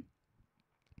listening.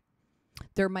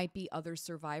 There might be other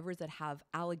survivors that have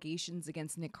allegations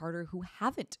against Nick Carter who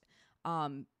haven't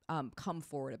come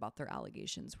forward about their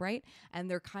allegations, right? And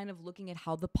they're kind of looking at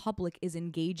how the public is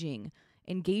engaging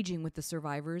with the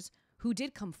survivors who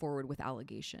did come forward with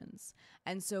allegations.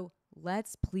 And so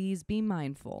let's please be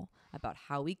mindful about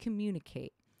how we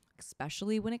communicate,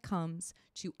 especially when it comes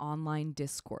to online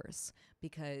discourse,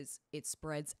 because it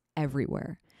spreads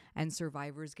everywhere and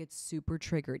survivors get super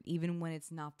triggered, even when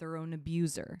it's not their own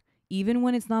abuser. even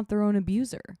when it's not their own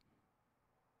abuser.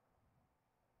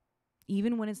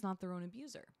 Even when it's not their own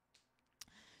abuser.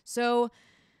 So,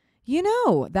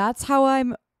 that's how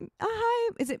I'm. Hi,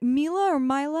 is it Mila or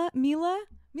Mila? Mila,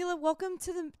 welcome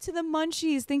to the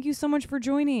Munchies. Thank you so much for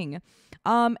joining.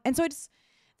 And so this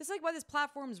is like why this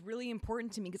platform is really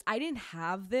important to me, because I didn't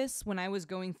have this when I was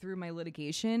going through my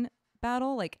litigation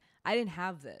battle. Like, I didn't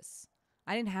have this.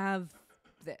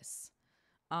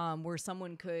 Where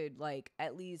someone could like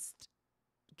at least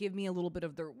give me a little bit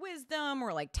of their wisdom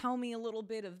or like tell me a little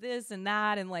bit of this and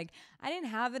that. And like, I didn't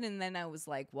have it. And then I was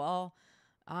like, well,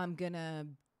 I'm gonna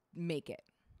make it.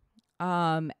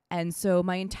 And so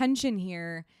my intention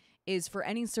here is for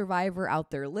any survivor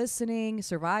out there listening,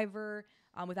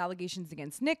 with allegations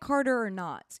against Nick Carter or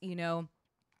not,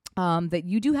 that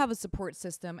you do have a support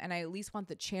system. And I at least want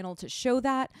the channel to show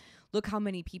that. Look how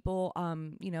many people,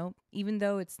 even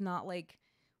though it's not like,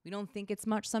 we don't think it's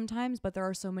much sometimes, but there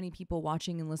are so many people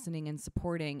watching and listening and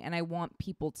supporting. And I want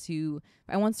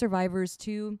survivors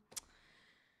to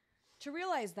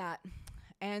realize that.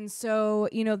 And so,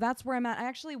 that's where I'm at. I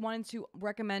actually wanted to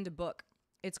recommend a book.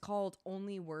 It's called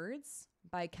Only Words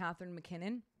by Catherine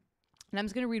McKinnon. And I'm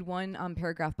just going to read one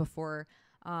paragraph before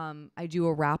I do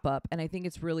a wrap up. And I think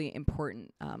it's really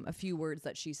important. A few words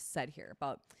that she said here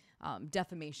about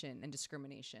defamation and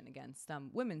discrimination against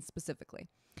women specifically.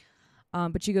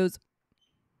 But she goes,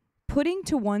 putting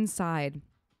to one side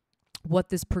what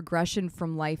this progression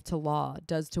from life to law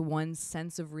does to one's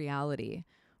sense of reality,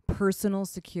 personal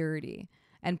security,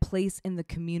 and place in the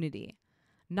community,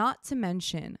 not to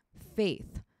mention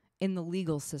faith in the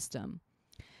legal system.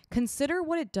 Consider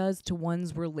what it does to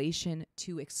one's relation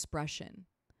to expression,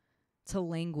 to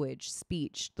language,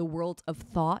 speech, the world of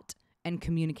thought and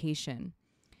communication.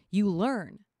 You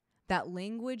learn that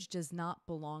language does not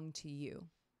belong to you,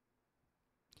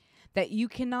 that you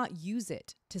cannot use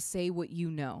it to say what you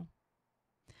know,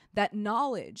 that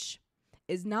knowledge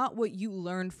is not what you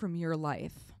learn from your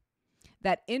life,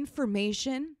 that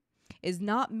information is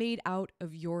not made out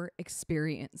of your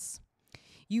experience.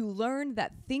 You learn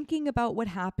that thinking about what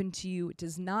happened to you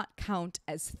does not count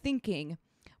as thinking,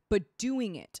 but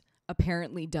doing it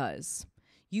apparently does.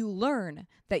 You learn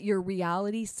that your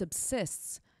reality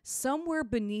subsists somewhere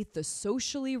beneath the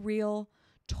socially real,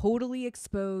 totally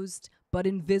exposed, but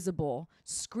invisible,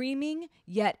 screaming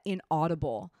yet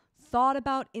inaudible, thought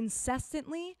about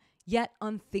incessantly yet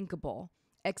unthinkable,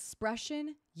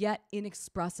 expression yet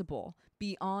inexpressible,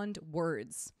 beyond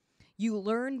words. You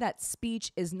learn that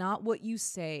speech is not what you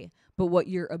say, but what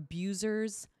your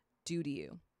abusers do to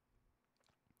you.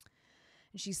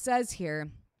 And she says here,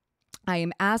 I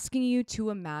am asking you to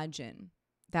imagine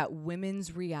that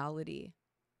women's reality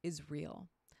is real.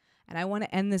 And I want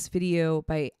to end this video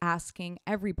by asking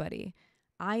everybody,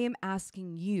 I am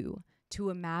asking you to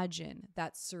imagine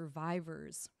that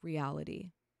survivors'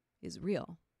 reality is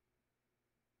real.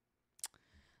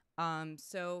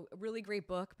 So a really great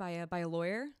book by a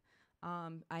lawyer.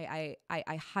 I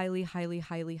highly, highly,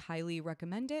 highly, highly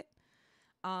recommend it.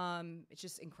 It's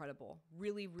just incredible.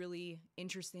 Really, really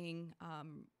interesting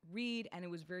read, and it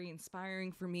was very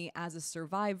inspiring for me as a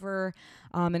survivor,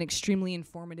 and extremely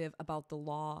informative about the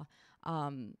law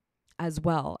as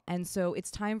well. And so it's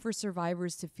time for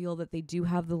survivors to feel that they do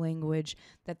have the language,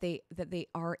 that they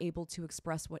are able to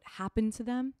express what happened to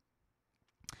them,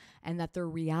 and that their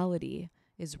reality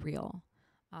is real.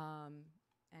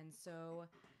 And so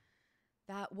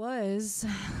that was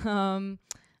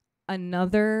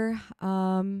another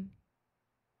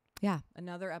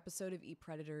episode of Eat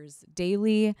Predators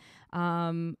Daily.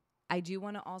 I do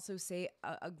want to also say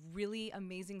a really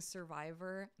amazing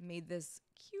survivor made this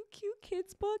cute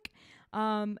kids book.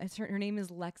 Her name is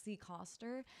Lexi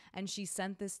Coster, and she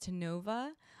sent this to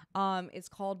Nova. It's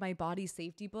called My Body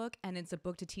Safety Book, and it's a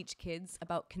book to teach kids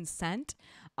about consent.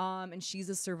 And she's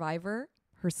a survivor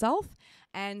herself.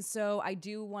 And so I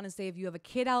do want to say, if you have a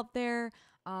kid out there,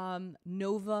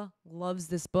 Nova loves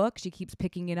this book. She keeps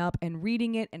picking it up and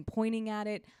reading it and pointing at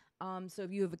it. So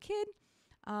if you have a kid,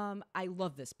 I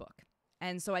love this book.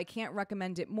 And so I can't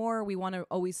recommend it more. We want to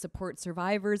always support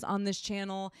survivors on this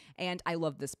channel, and I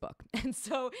love this book. And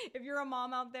so if you're a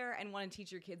mom out there and want to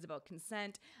teach your kids about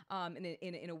consent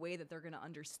in a way that they're going to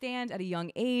understand at a young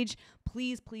age,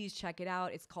 please check it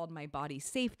out. It's called My Body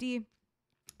Safety.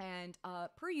 And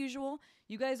per usual,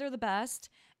 you guys are the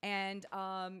best, and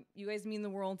you guys mean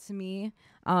the world to me.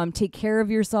 Take care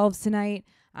of yourselves tonight.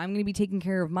 I'm going to be taking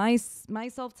care of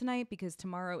myself tonight, because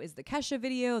tomorrow is the Kesha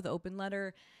video, the open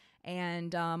letter,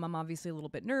 and I'm obviously a little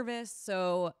bit nervous.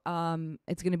 So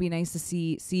it's going to be nice to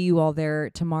see you all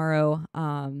there tomorrow,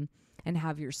 and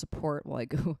have your support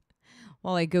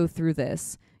while I go through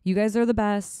this. You guys are the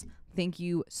best. Thank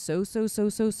you so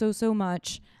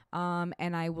much.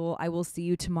 And I will see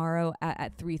you tomorrow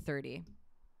at 3:30.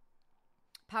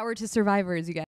 Power to survivors, you guys.